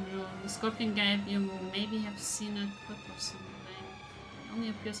 No, the Scorpion guy, you maybe have seen a clip of something. It only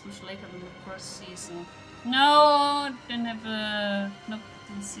appears much later than the first season. No, didn't have a... Nope,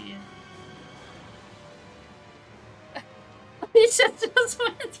 didn't see it. He just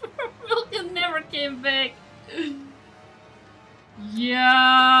went for milk and never came back.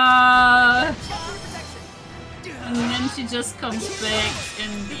 Yeah. And then she just comes back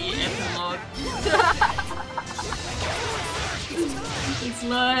in the epilogue. It's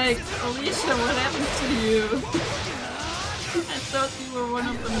like, Alicia, what happened to you? I thought you were one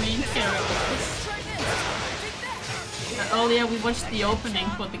of the main characters. Earlier we watched the opening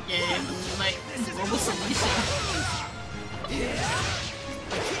for the game and we're like, what was Alicia?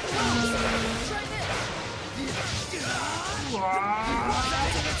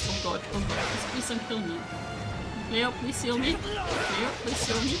 Oh god, please don't kill me. Cleo, please heal me. Cleo, please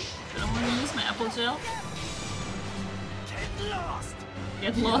heal me. I don't want to use my apple gel.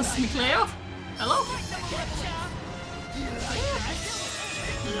 Get lost, Cleo? Hello?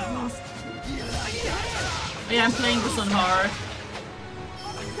 Oh yeah, I'm playing this on hard.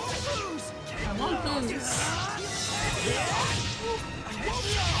 I won't lose.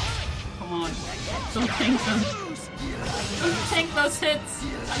 Come on. Don't tank them. Don't tank those hits.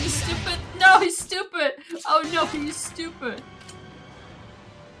 Are you stupid? No, he's stupid. Oh no, he's stupid.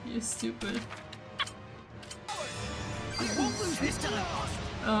 You're stupid.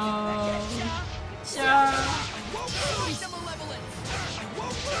 Oh. Yeah.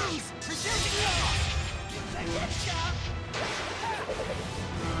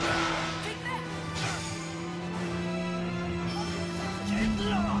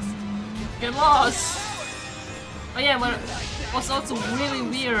 Get lost! Oh yeah, what was also really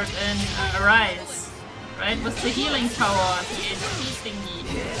weird in Arise, right? Was the healing tower, the HP thingy.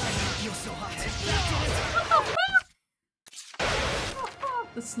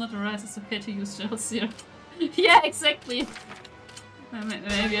 That's not Arise, it's okay to use gels here. Yeah, exactly!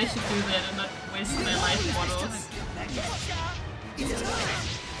 Maybe I should do that and not waste my life models.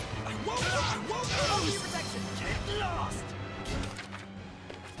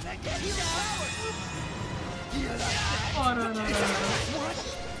 Oh, no.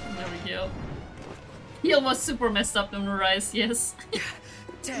 There we go. He was super messed up on the rise, yes.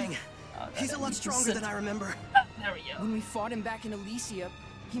 Dang. He's a lot stronger than I remember. There we go. When we fought him back in Elysia,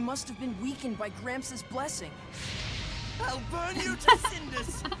 he must have been weakened by Gramps' blessing. I'll burn you to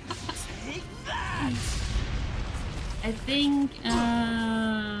cinders! Take that! I think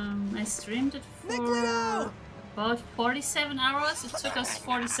I streamed it for about 47 hours. It took us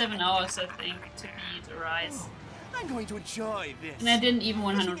 47 hours, I think, to beat the rise. I'm going to enjoy this. And I didn't even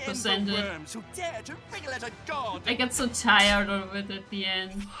 100% it. Worms who dare to wriggle at a god. I got so tired of it at the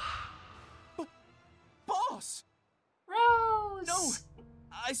end. Boss! Rose! No!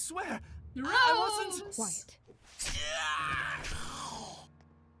 I swear! Rose! I wasn't... Quiet.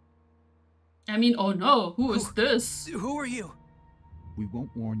 I mean, oh no, who is this? Who are you? We won't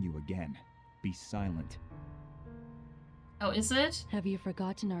warn you again. Be silent. Oh, is it? Have you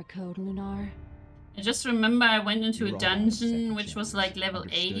forgotten our code, Lunar? I just remember I went into You're a all on the second dungeon which was like level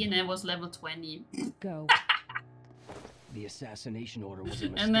Understood. 80 and I was level 20. Go. The assassination order was a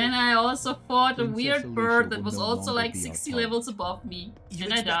mistake. And then I also fought a Princess weird Alicia bird that will was no also longer like be our 60 target. levels above me. You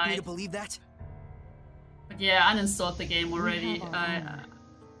And I expect me died. to believe that? But yeah, I uninstalled the game already.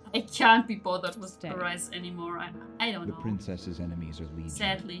 I can't be bothered with the rise anymore. I don't The know. princess's enemies are legion.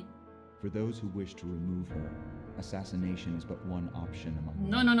 Sadly. For those who wish to remove her, assassination is but one option among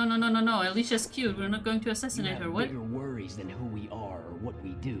No. Alicia's cute. We're not going to assassinate her. You have What? bigger worries than who we are or what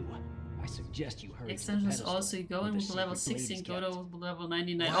we do. I suggest you hurry to the Extensions pedestal also where going the with level secret 16, blade go is kept. to level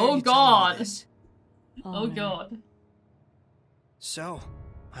 99. Why are Oh you telling me god! this? Oh god. So,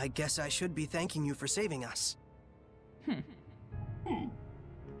 I guess I should be thanking you for saving us.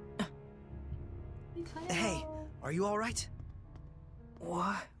 Hey, are you alright?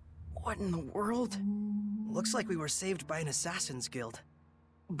 What? What in the world? Looks like we were saved by an assassin's guild.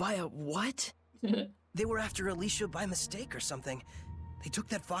 By a what? They were after Alicia by mistake or something. They took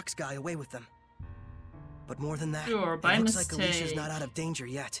that fox guy away with them. But more than that, Sure, it by looks like Alicia's mistake. not out of danger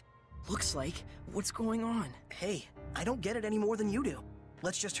yet. Looks like. What's going on? Hey, I don't get it any more than you do.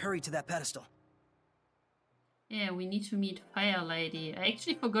 Let's just hurry to that pedestal. Yeah, we need to meet Fire Lady. I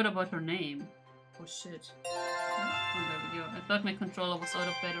actually forgot about her name. Oh shit. Oh, there we go. I thought my controller was out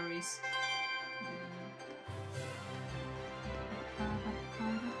of batteries.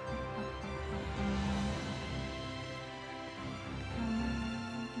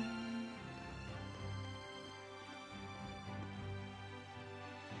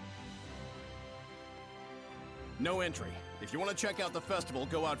 No entry. If you want to check out the festival,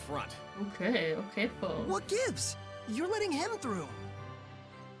 go out front. Okay, Paul. What gives? You're letting him through.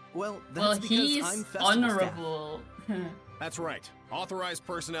 Well, that's Well, because he's I'm festival honorable. That's right. Authorized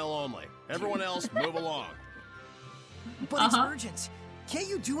personnel only. Everyone else, move along. staff. But it's urgent. Can't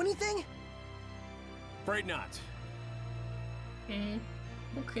you do anything? Afraid not.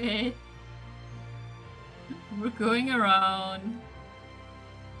 Okay. We're going around.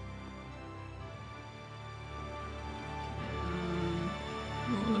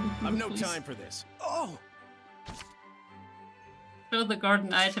 I've no time for this. Oh! Show the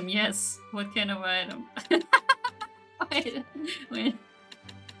garden item, yes. What kind of item? Wait.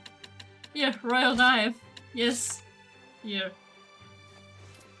 Here, royal knife. Yes. Here.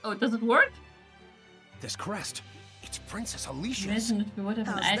 Oh, does it work? This crest. It's Princess Alicia's. Imagine if we would have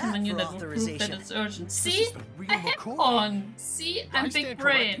an How's item that on you for that would prove that authorization? it's urgent. This See? is the real I have McCoy. one. See? I I'm big stand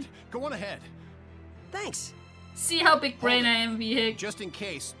brain. corrected. Go on ahead. Thanks. See how big brain Hold I am, Vihik? Just in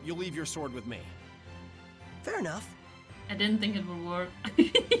case, you'll leave your sword with me. Fair enough. I didn't think it would work.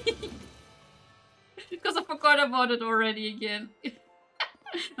 Because I forgot about it already again.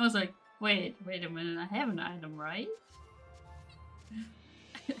 I was like, wait a minute, I have an item, right?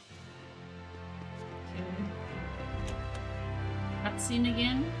 Okay. Cutscene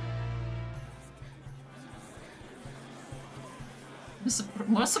again. I'm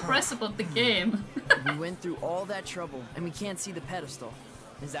more surprised about the game. We went through all that trouble, and we can't see the pedestal.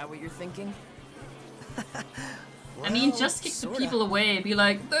 Is that what you're thinking? I mean, just kick the people away. Be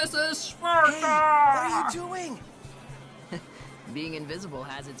like, this is Sparta! Hey, what are you doing? Being invisible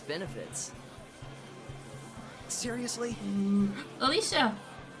has its benefits. Seriously? Alicia!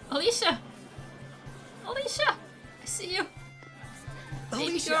 Alicia! Alicia! I see you! Baby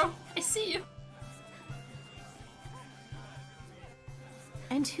Alicia! girl, I see you!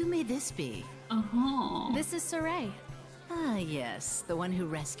 And who may this be? This is Saray. Ah, yes, the one who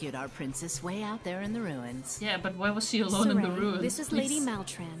rescued our princess way out there in the ruins. Yeah, but why was she alone in the Saray, ruins? this is Lady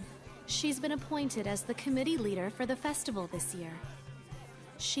Maltran. She's been appointed as the committee leader for the festival this year.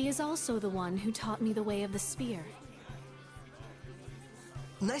 She is also the one who taught me the way of the spear.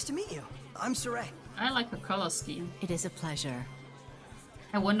 Nice to meet you. I'm Saray. I like her color scheme. It is a pleasure.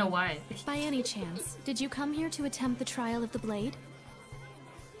 I wonder why. By any chance, did you come here to attempt the trial of the blade?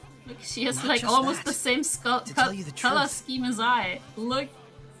 Look, she has Not like just almost that. the same tell you the color truth. scheme as I. Look.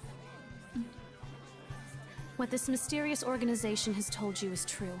 What this mysterious organization has told you is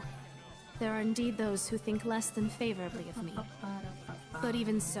true. There are indeed those who think less than favorably of me. But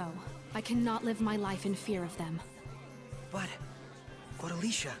even so, I cannot live my life in fear of them. But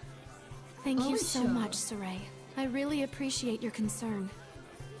Alicia. Thank you so Alicia. much, Saray. I really appreciate your concern.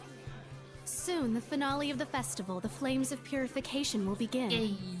 Soon, the finale of the festival, the Flames of Purification, will begin.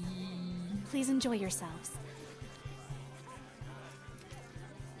 Yay. Please enjoy yourselves.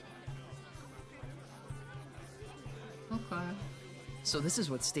 Okay. So this is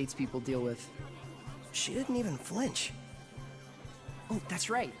what statespeople deal with. She didn't even flinch. Oh, that's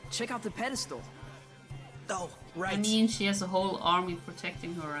right. Check out the pedestal. Oh, right. I mean, she has a whole army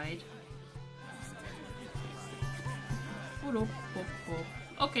protecting her, right?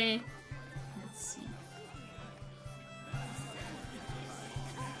 Okay. Let's see.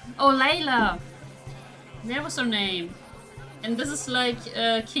 Oh, Layla! That was her name. And this is like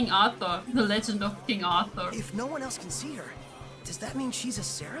King Arthur, the legend of King Arthur. If no one else can see her, does that mean she's a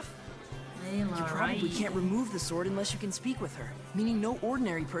seraph? Layla, You probably right. can't remove the sword unless you can speak with her, meaning no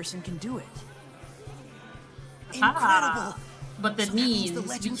ordinary person can do it. Incredible! Ah, but that So means the we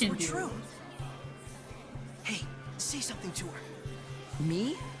legends can were do true. it. Hey, say something to her.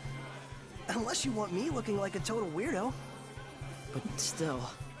 Me? Unless you want me looking like a total weirdo. But still.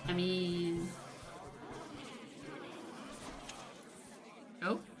 I mean...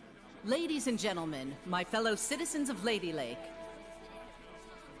 Oh? Ladies and gentlemen, my fellow citizens of Lady Lake.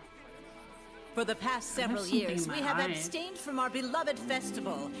 For the past several something years, in we my have eye. abstained from our beloved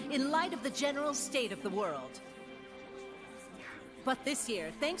festival in light of the general state of the world. But this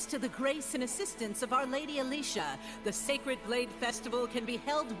year, thanks to the grace and assistance of Our Lady Alicia, the Sacred Blade Festival can be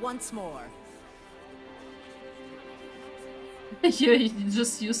held once more. You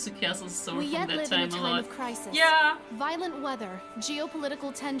just used the castle sword We from yet that live time in a a time lot. of crisis. Yeah! Violent weather,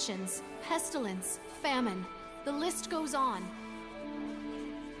 geopolitical tensions, pestilence, famine. The list goes on.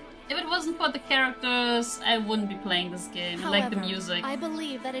 If it wasn't for the characters, I wouldn't be playing this game. I like the However, music. I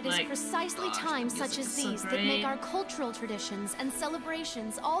believe that it is Like, precisely gosh, times the such music as is so these that make great. our cultural traditions and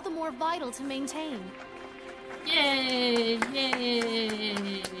celebrations all the more vital to maintain. Yay! Yay!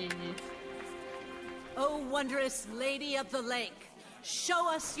 O wondrous Lady of the Lake, show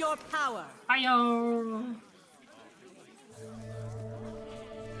us your power. Fire!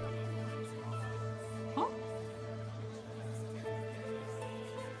 Huh?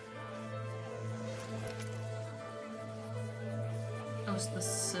 Oh, is the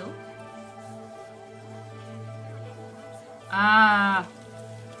silk? Ah!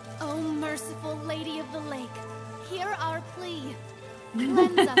 O merciful Lady of the Lake, hear our plea.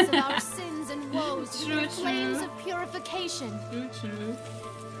 Cleanse us of our sins and woes through the True, flames true. of purification. True.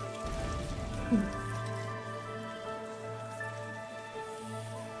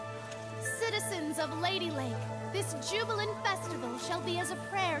 Citizens of Lady Lake, this jubilant festival shall be as a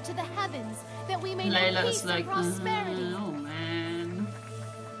prayer to the heavens that we may know Layla peace is like, and prosperity. oh man.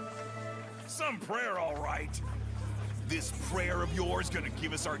 Some prayer, all right. This prayer of yours gonna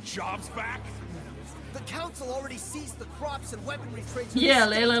give us our jobs back? The council already seized the crops and weaponry trades. Yeah,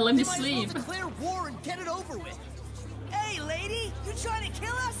 with the Layla, state. let me They might sleep. as well declare war and get it over with. Hey, lady, you trying to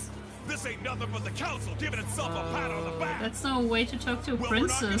kill us? This ain't nothing but the council giving itself a pat on the back. That's no way to talk to a Well, we're not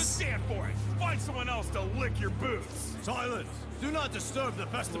gonna princess. stand for it. Find someone else to lick your boots. Silence! Do not disturb the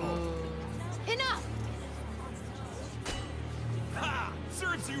festival. Enough! Ha!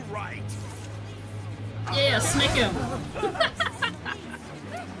 Serves you right. Yeah, smack him.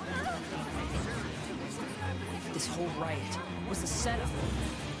 This whole riot was a setup.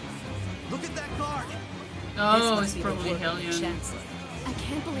 Look at that guard. Oh, This it's must be the probably work of the Hellion. Chancellor. I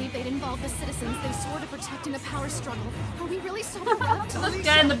can't believe they'd involve the citizens they swore to protect in a power struggle. Are we really so corrupt? That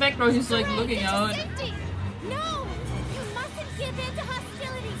guy in the background, he's like looking Get to out. safety! No! You mustn't give in to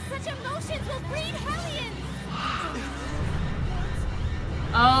hostility! Such emotions will breed hellions!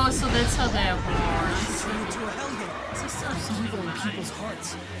 Oh, so that's how they are born. Turn into a hellion. Evil in people's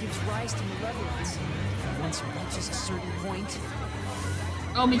hearts gives rise to malevolence. Once it reaches a certain point,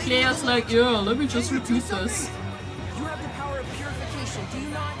 Oh, Miklea's like, yeah, let me just repeat this. you have the power of purification, do you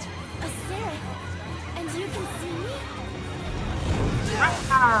not? A seraph? And you can see me?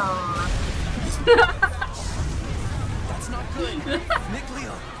 That's not good.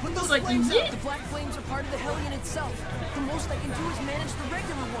 Nikleo, put It's those like, flames yeah. out. The black flames are part of the Hellion itself. The most I can do is manage the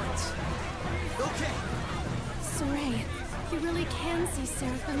regular ones. Okay. Saray, you really can see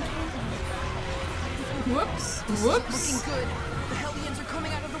Seraphim, can't you? Whoops. This Whoops. isn't looking good. The Hellion hellions are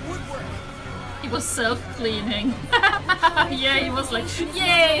coming out of the woodwork. He was self-cleaning. Yeah, he was like,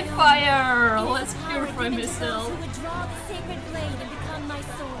 yay, fire! Let's purify myself. Who would draw the sacred blade and become my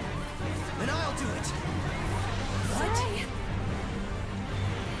sword. Then I'll do it. What?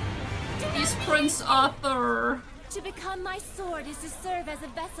 He's Prince Arthur. To become my sword is to serve as a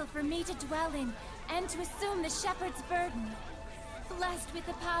vessel for me to dwell in, and to assume the shepherd's burden. Blessed with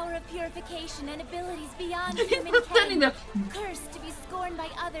the power of purification and abilities beyond human ken. Cursed to be scorned by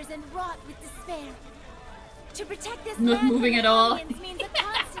others and wrought with despair. To protect this Not land moving from at all. aliens means a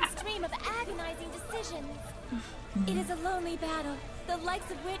constant stream of agonizing decisions. It is a lonely battle, the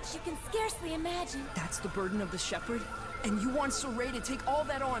likes of which you can scarcely imagine. That's the burden of the shepherd? And you want Saray to take all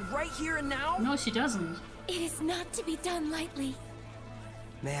that on right here and now? No, she doesn't. It is not to be done lightly.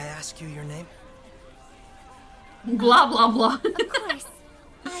 May I ask you your name? Blah blah blah. Of course.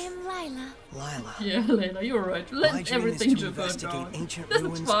 I am Lila. Lila. Yeah, Lila, you're right. Let everything to burn down.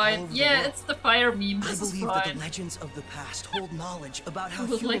 That's fine. Yeah, it's the fire meme. This is I believe fine. that the legends of the past hold knowledge about how I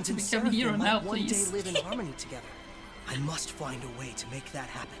would like humans to and become a hero seraphim now, might one day please. live in harmony together. I must find a way to make that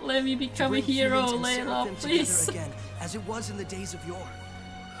happen. Let me To become a bring hero, humans and Layla, seraphim please. together again, as it was in the days of yore.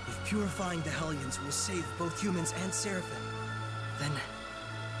 If purifying the Hellions will save both humans and seraphim, then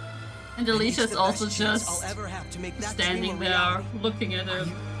And Alicia's also just I'll ever have to make that standing dream a there, reality. looking at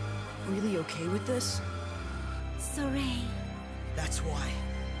him. Really okay with this? Saray. That's why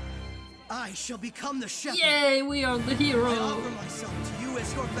I shall become the shepherd. Yay, we are the hero. I offer myself to you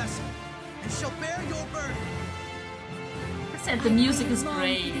as your vessel, and shall bear your burden. I said the music is long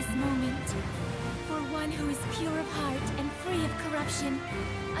great. For this moment, for one who is pure of heart and free of corruption,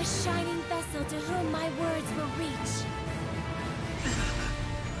 a shining vessel to whom my words will reach.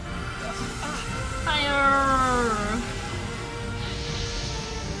 Fire!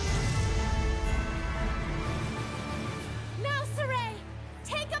 Now, Saray,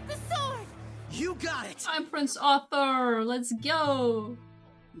 take up the sword. You got it. I'm Prince Arthur. Let's go.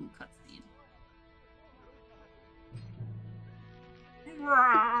 Ooh, cutscene.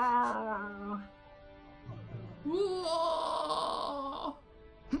 Whoa.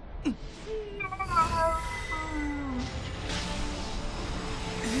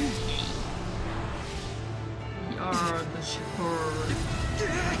 We are the shepherd.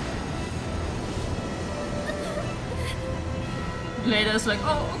 Later's like,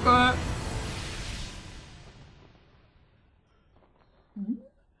 oh, okay.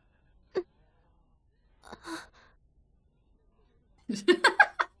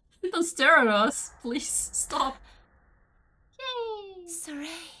 Don't stare at us, please stop. Yay! Saray.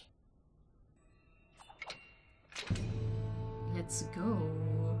 Let's go.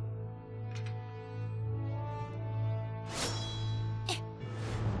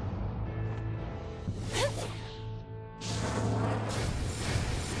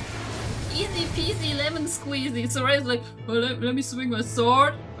 Easy peasy lemon squeezy. So Ray's like, oh, let me swing my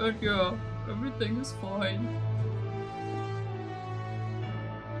sword, and yeah, everything is fine.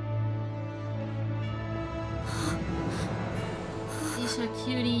 Isha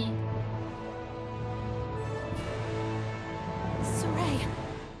cutie. Saray,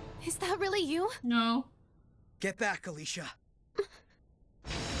 is that really you? No. Get back, Alicia.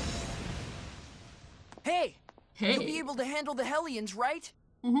 Hey! Hey. You'll be able to handle the Hellions, right?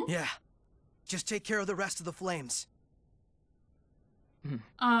 Yeah. Just take care of the rest of the flames.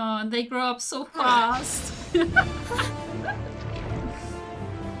 Oh, they grow up so fast. We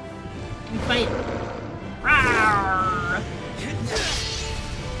fight. Rawr.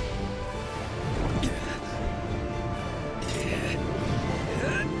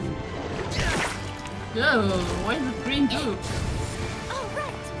 Whoa, why is it green goop? All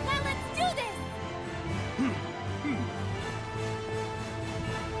right, now let's do this.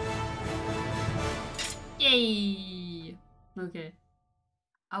 Yay! Okay.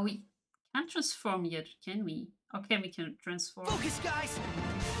 Oh, we can't transform yet, can we? Okay, we can transform. Focus, guys!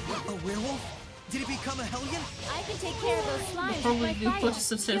 A werewolf? Did it become a Hellion? I can take care of those slimes Probably with do my fire.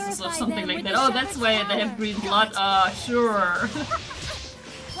 photosynthesis or Purify something them like with that. the Oh, that's shepherd's why they power. have green blood. Ah, sure.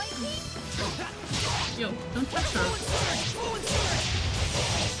 Yo, don't touch her.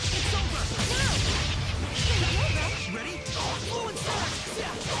 Ready?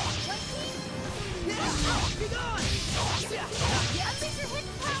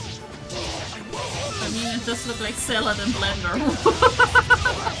 I mean, it just looks like salad and blender.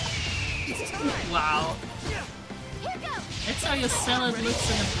 Wow. That's how your salad looks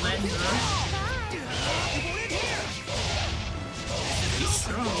in a blender. He's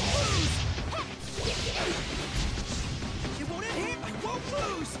strong.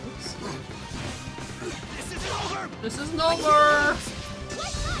 This isn't over!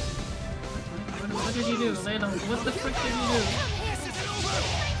 What did you do, Layla? What the frick did you do?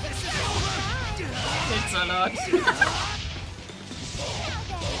 It's a lot.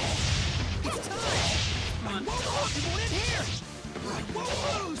 Come on.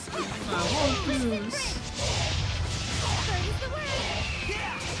 I won't lose.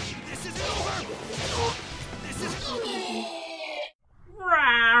 This isn't over! This is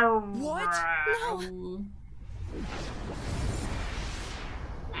What? No!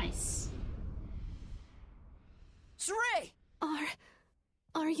 Nice. Saray!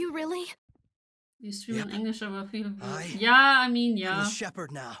 Are you really? You stream in English over feel. I'm Yeah. the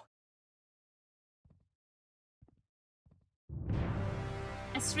shepherd now.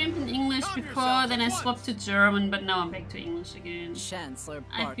 I streamed in English before, then I swapped to German, but now I'm back to English again. Chancellor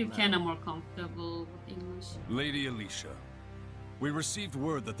I feel kinda more comfortable with English. Lady Alicia, we received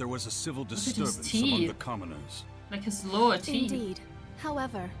word that there was a civil at his disturbance among teeth. the commoners. Like his lower teeth. Indeed.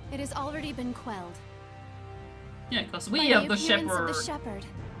 However, it has already been quelled. Yeah, because By we the have the appearance shepherd. of the shepherd.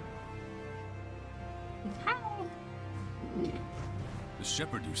 The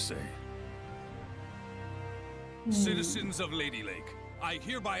shepherd, you say? Citizens of Lady Lake, I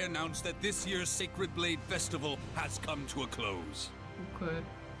hereby announce that this year's Sacred Blade Festival has come to a close. Okay.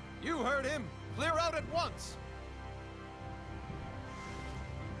 You heard him. Clear out at once.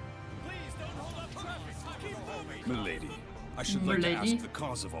 Please don't hold up traffic. Keep moving. Milady, I should like to Milady? ask the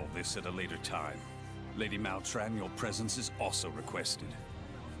cause of all this at a later time. Lady Maltran, your presence is also requested.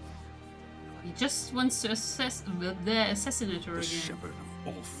 He just wants to assassinate her The again. shepherd of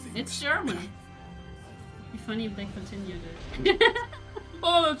all things. It's German. It'd be funny if they continued it.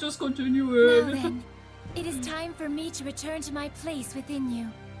 Oh, let's just continue it. Now then, it is time for me to return to my place within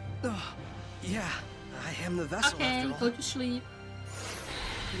you. Yeah, I am the vessel Okay, after all. go to sleep.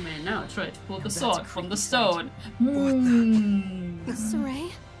 You may now try to pull the sword from the stone.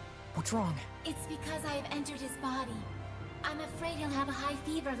 Saray? What's wrong? It's because I have entered his body. I'm afraid he'll have a high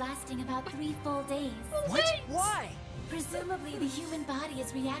fever lasting about 3 full days. What? Why? Presumably, the human body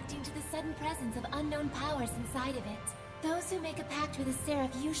is reacting to the sudden presence of unknown powers inside of it. Those who make a pact with a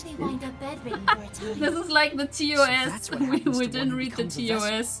seraph usually wind up bedridden for a time. This is like the TOS. So we didn't read the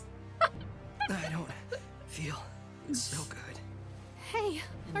TOS. I don't feel so good. Hey,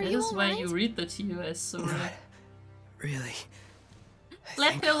 are That you is why alright? you read the TOS, so Really? I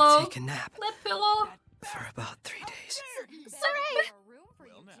Left think pillow. I'll take a nap Left pillow. for about 3 days. Saray!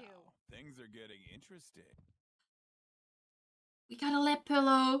 Well, now, things are getting interesting. We got a lap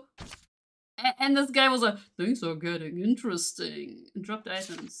pillow. And this guy was like, things are getting interesting. And dropped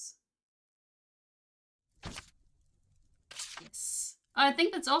items. Yes. I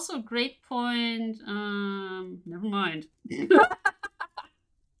think that's also a great point. Never mind.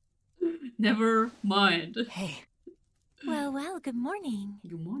 Never mind. Hey. Well, good morning.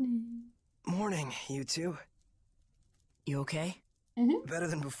 Good morning. Morning, you two. You okay? Better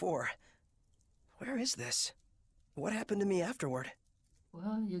than before. Where is this? What happened to me afterward?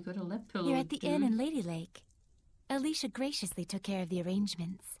 Well, you got a lap pillow. You're at the inn in Lady Lake. Alicia graciously took care of the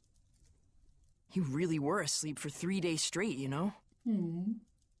arrangements. You really were asleep for 3 days straight, you know?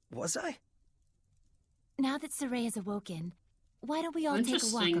 Was I? Now that Saray is awoken, why don't we all take a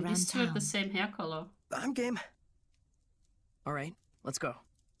walk Interesting. around These two have town? the same hair color. I'm game. All right, let's go.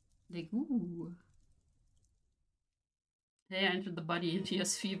 Like, ooh. They entered the body and he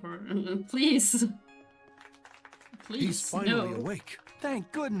has fever. Please. Please, He's finally no. awake.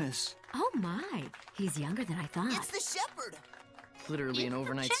 Thank goodness. Oh my, he's younger than I thought. It's the shepherd. Literally an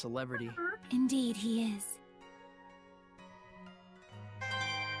overnight celebrity. Indeed, he is.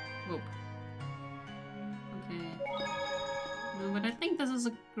 Whoop. Okay. No, but I think this is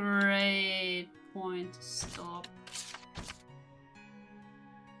a great point to stop.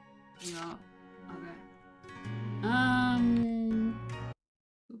 Yeah. Okay.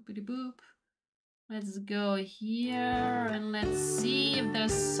 Boopity boop. Let's go here and let's see if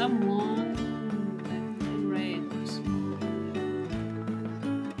there's someone that can raid this.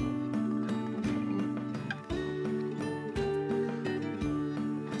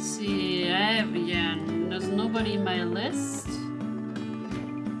 Let's see, Avian. There's nobody in my list.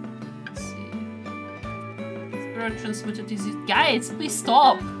 Let's see. Spirit transmitted disease. Guys, please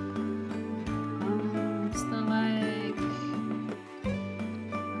stop! Still like...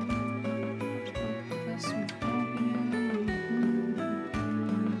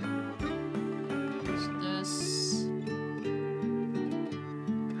 What's this?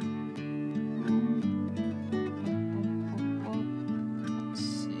 Let's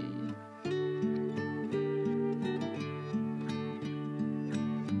see.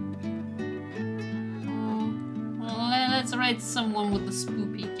 Well, let's write someone with the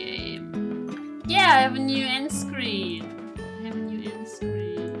spoopy game. Yeah, yeah, I have a new end screen. I have a new end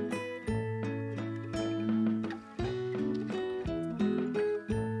screen.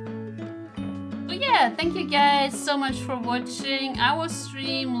 So yeah, thank you guys so much for watching. I will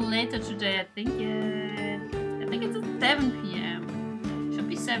stream later today. I think it's at 7 p.m. Should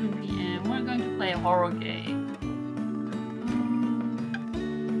be 7 p.m. We're going to play a horror game.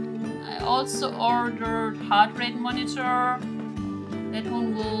 I also ordered heart rate monitor. That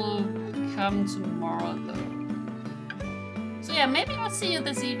one will come tomorrow though. So yeah, maybe I'll see you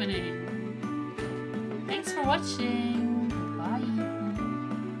this evening. Thanks for watching.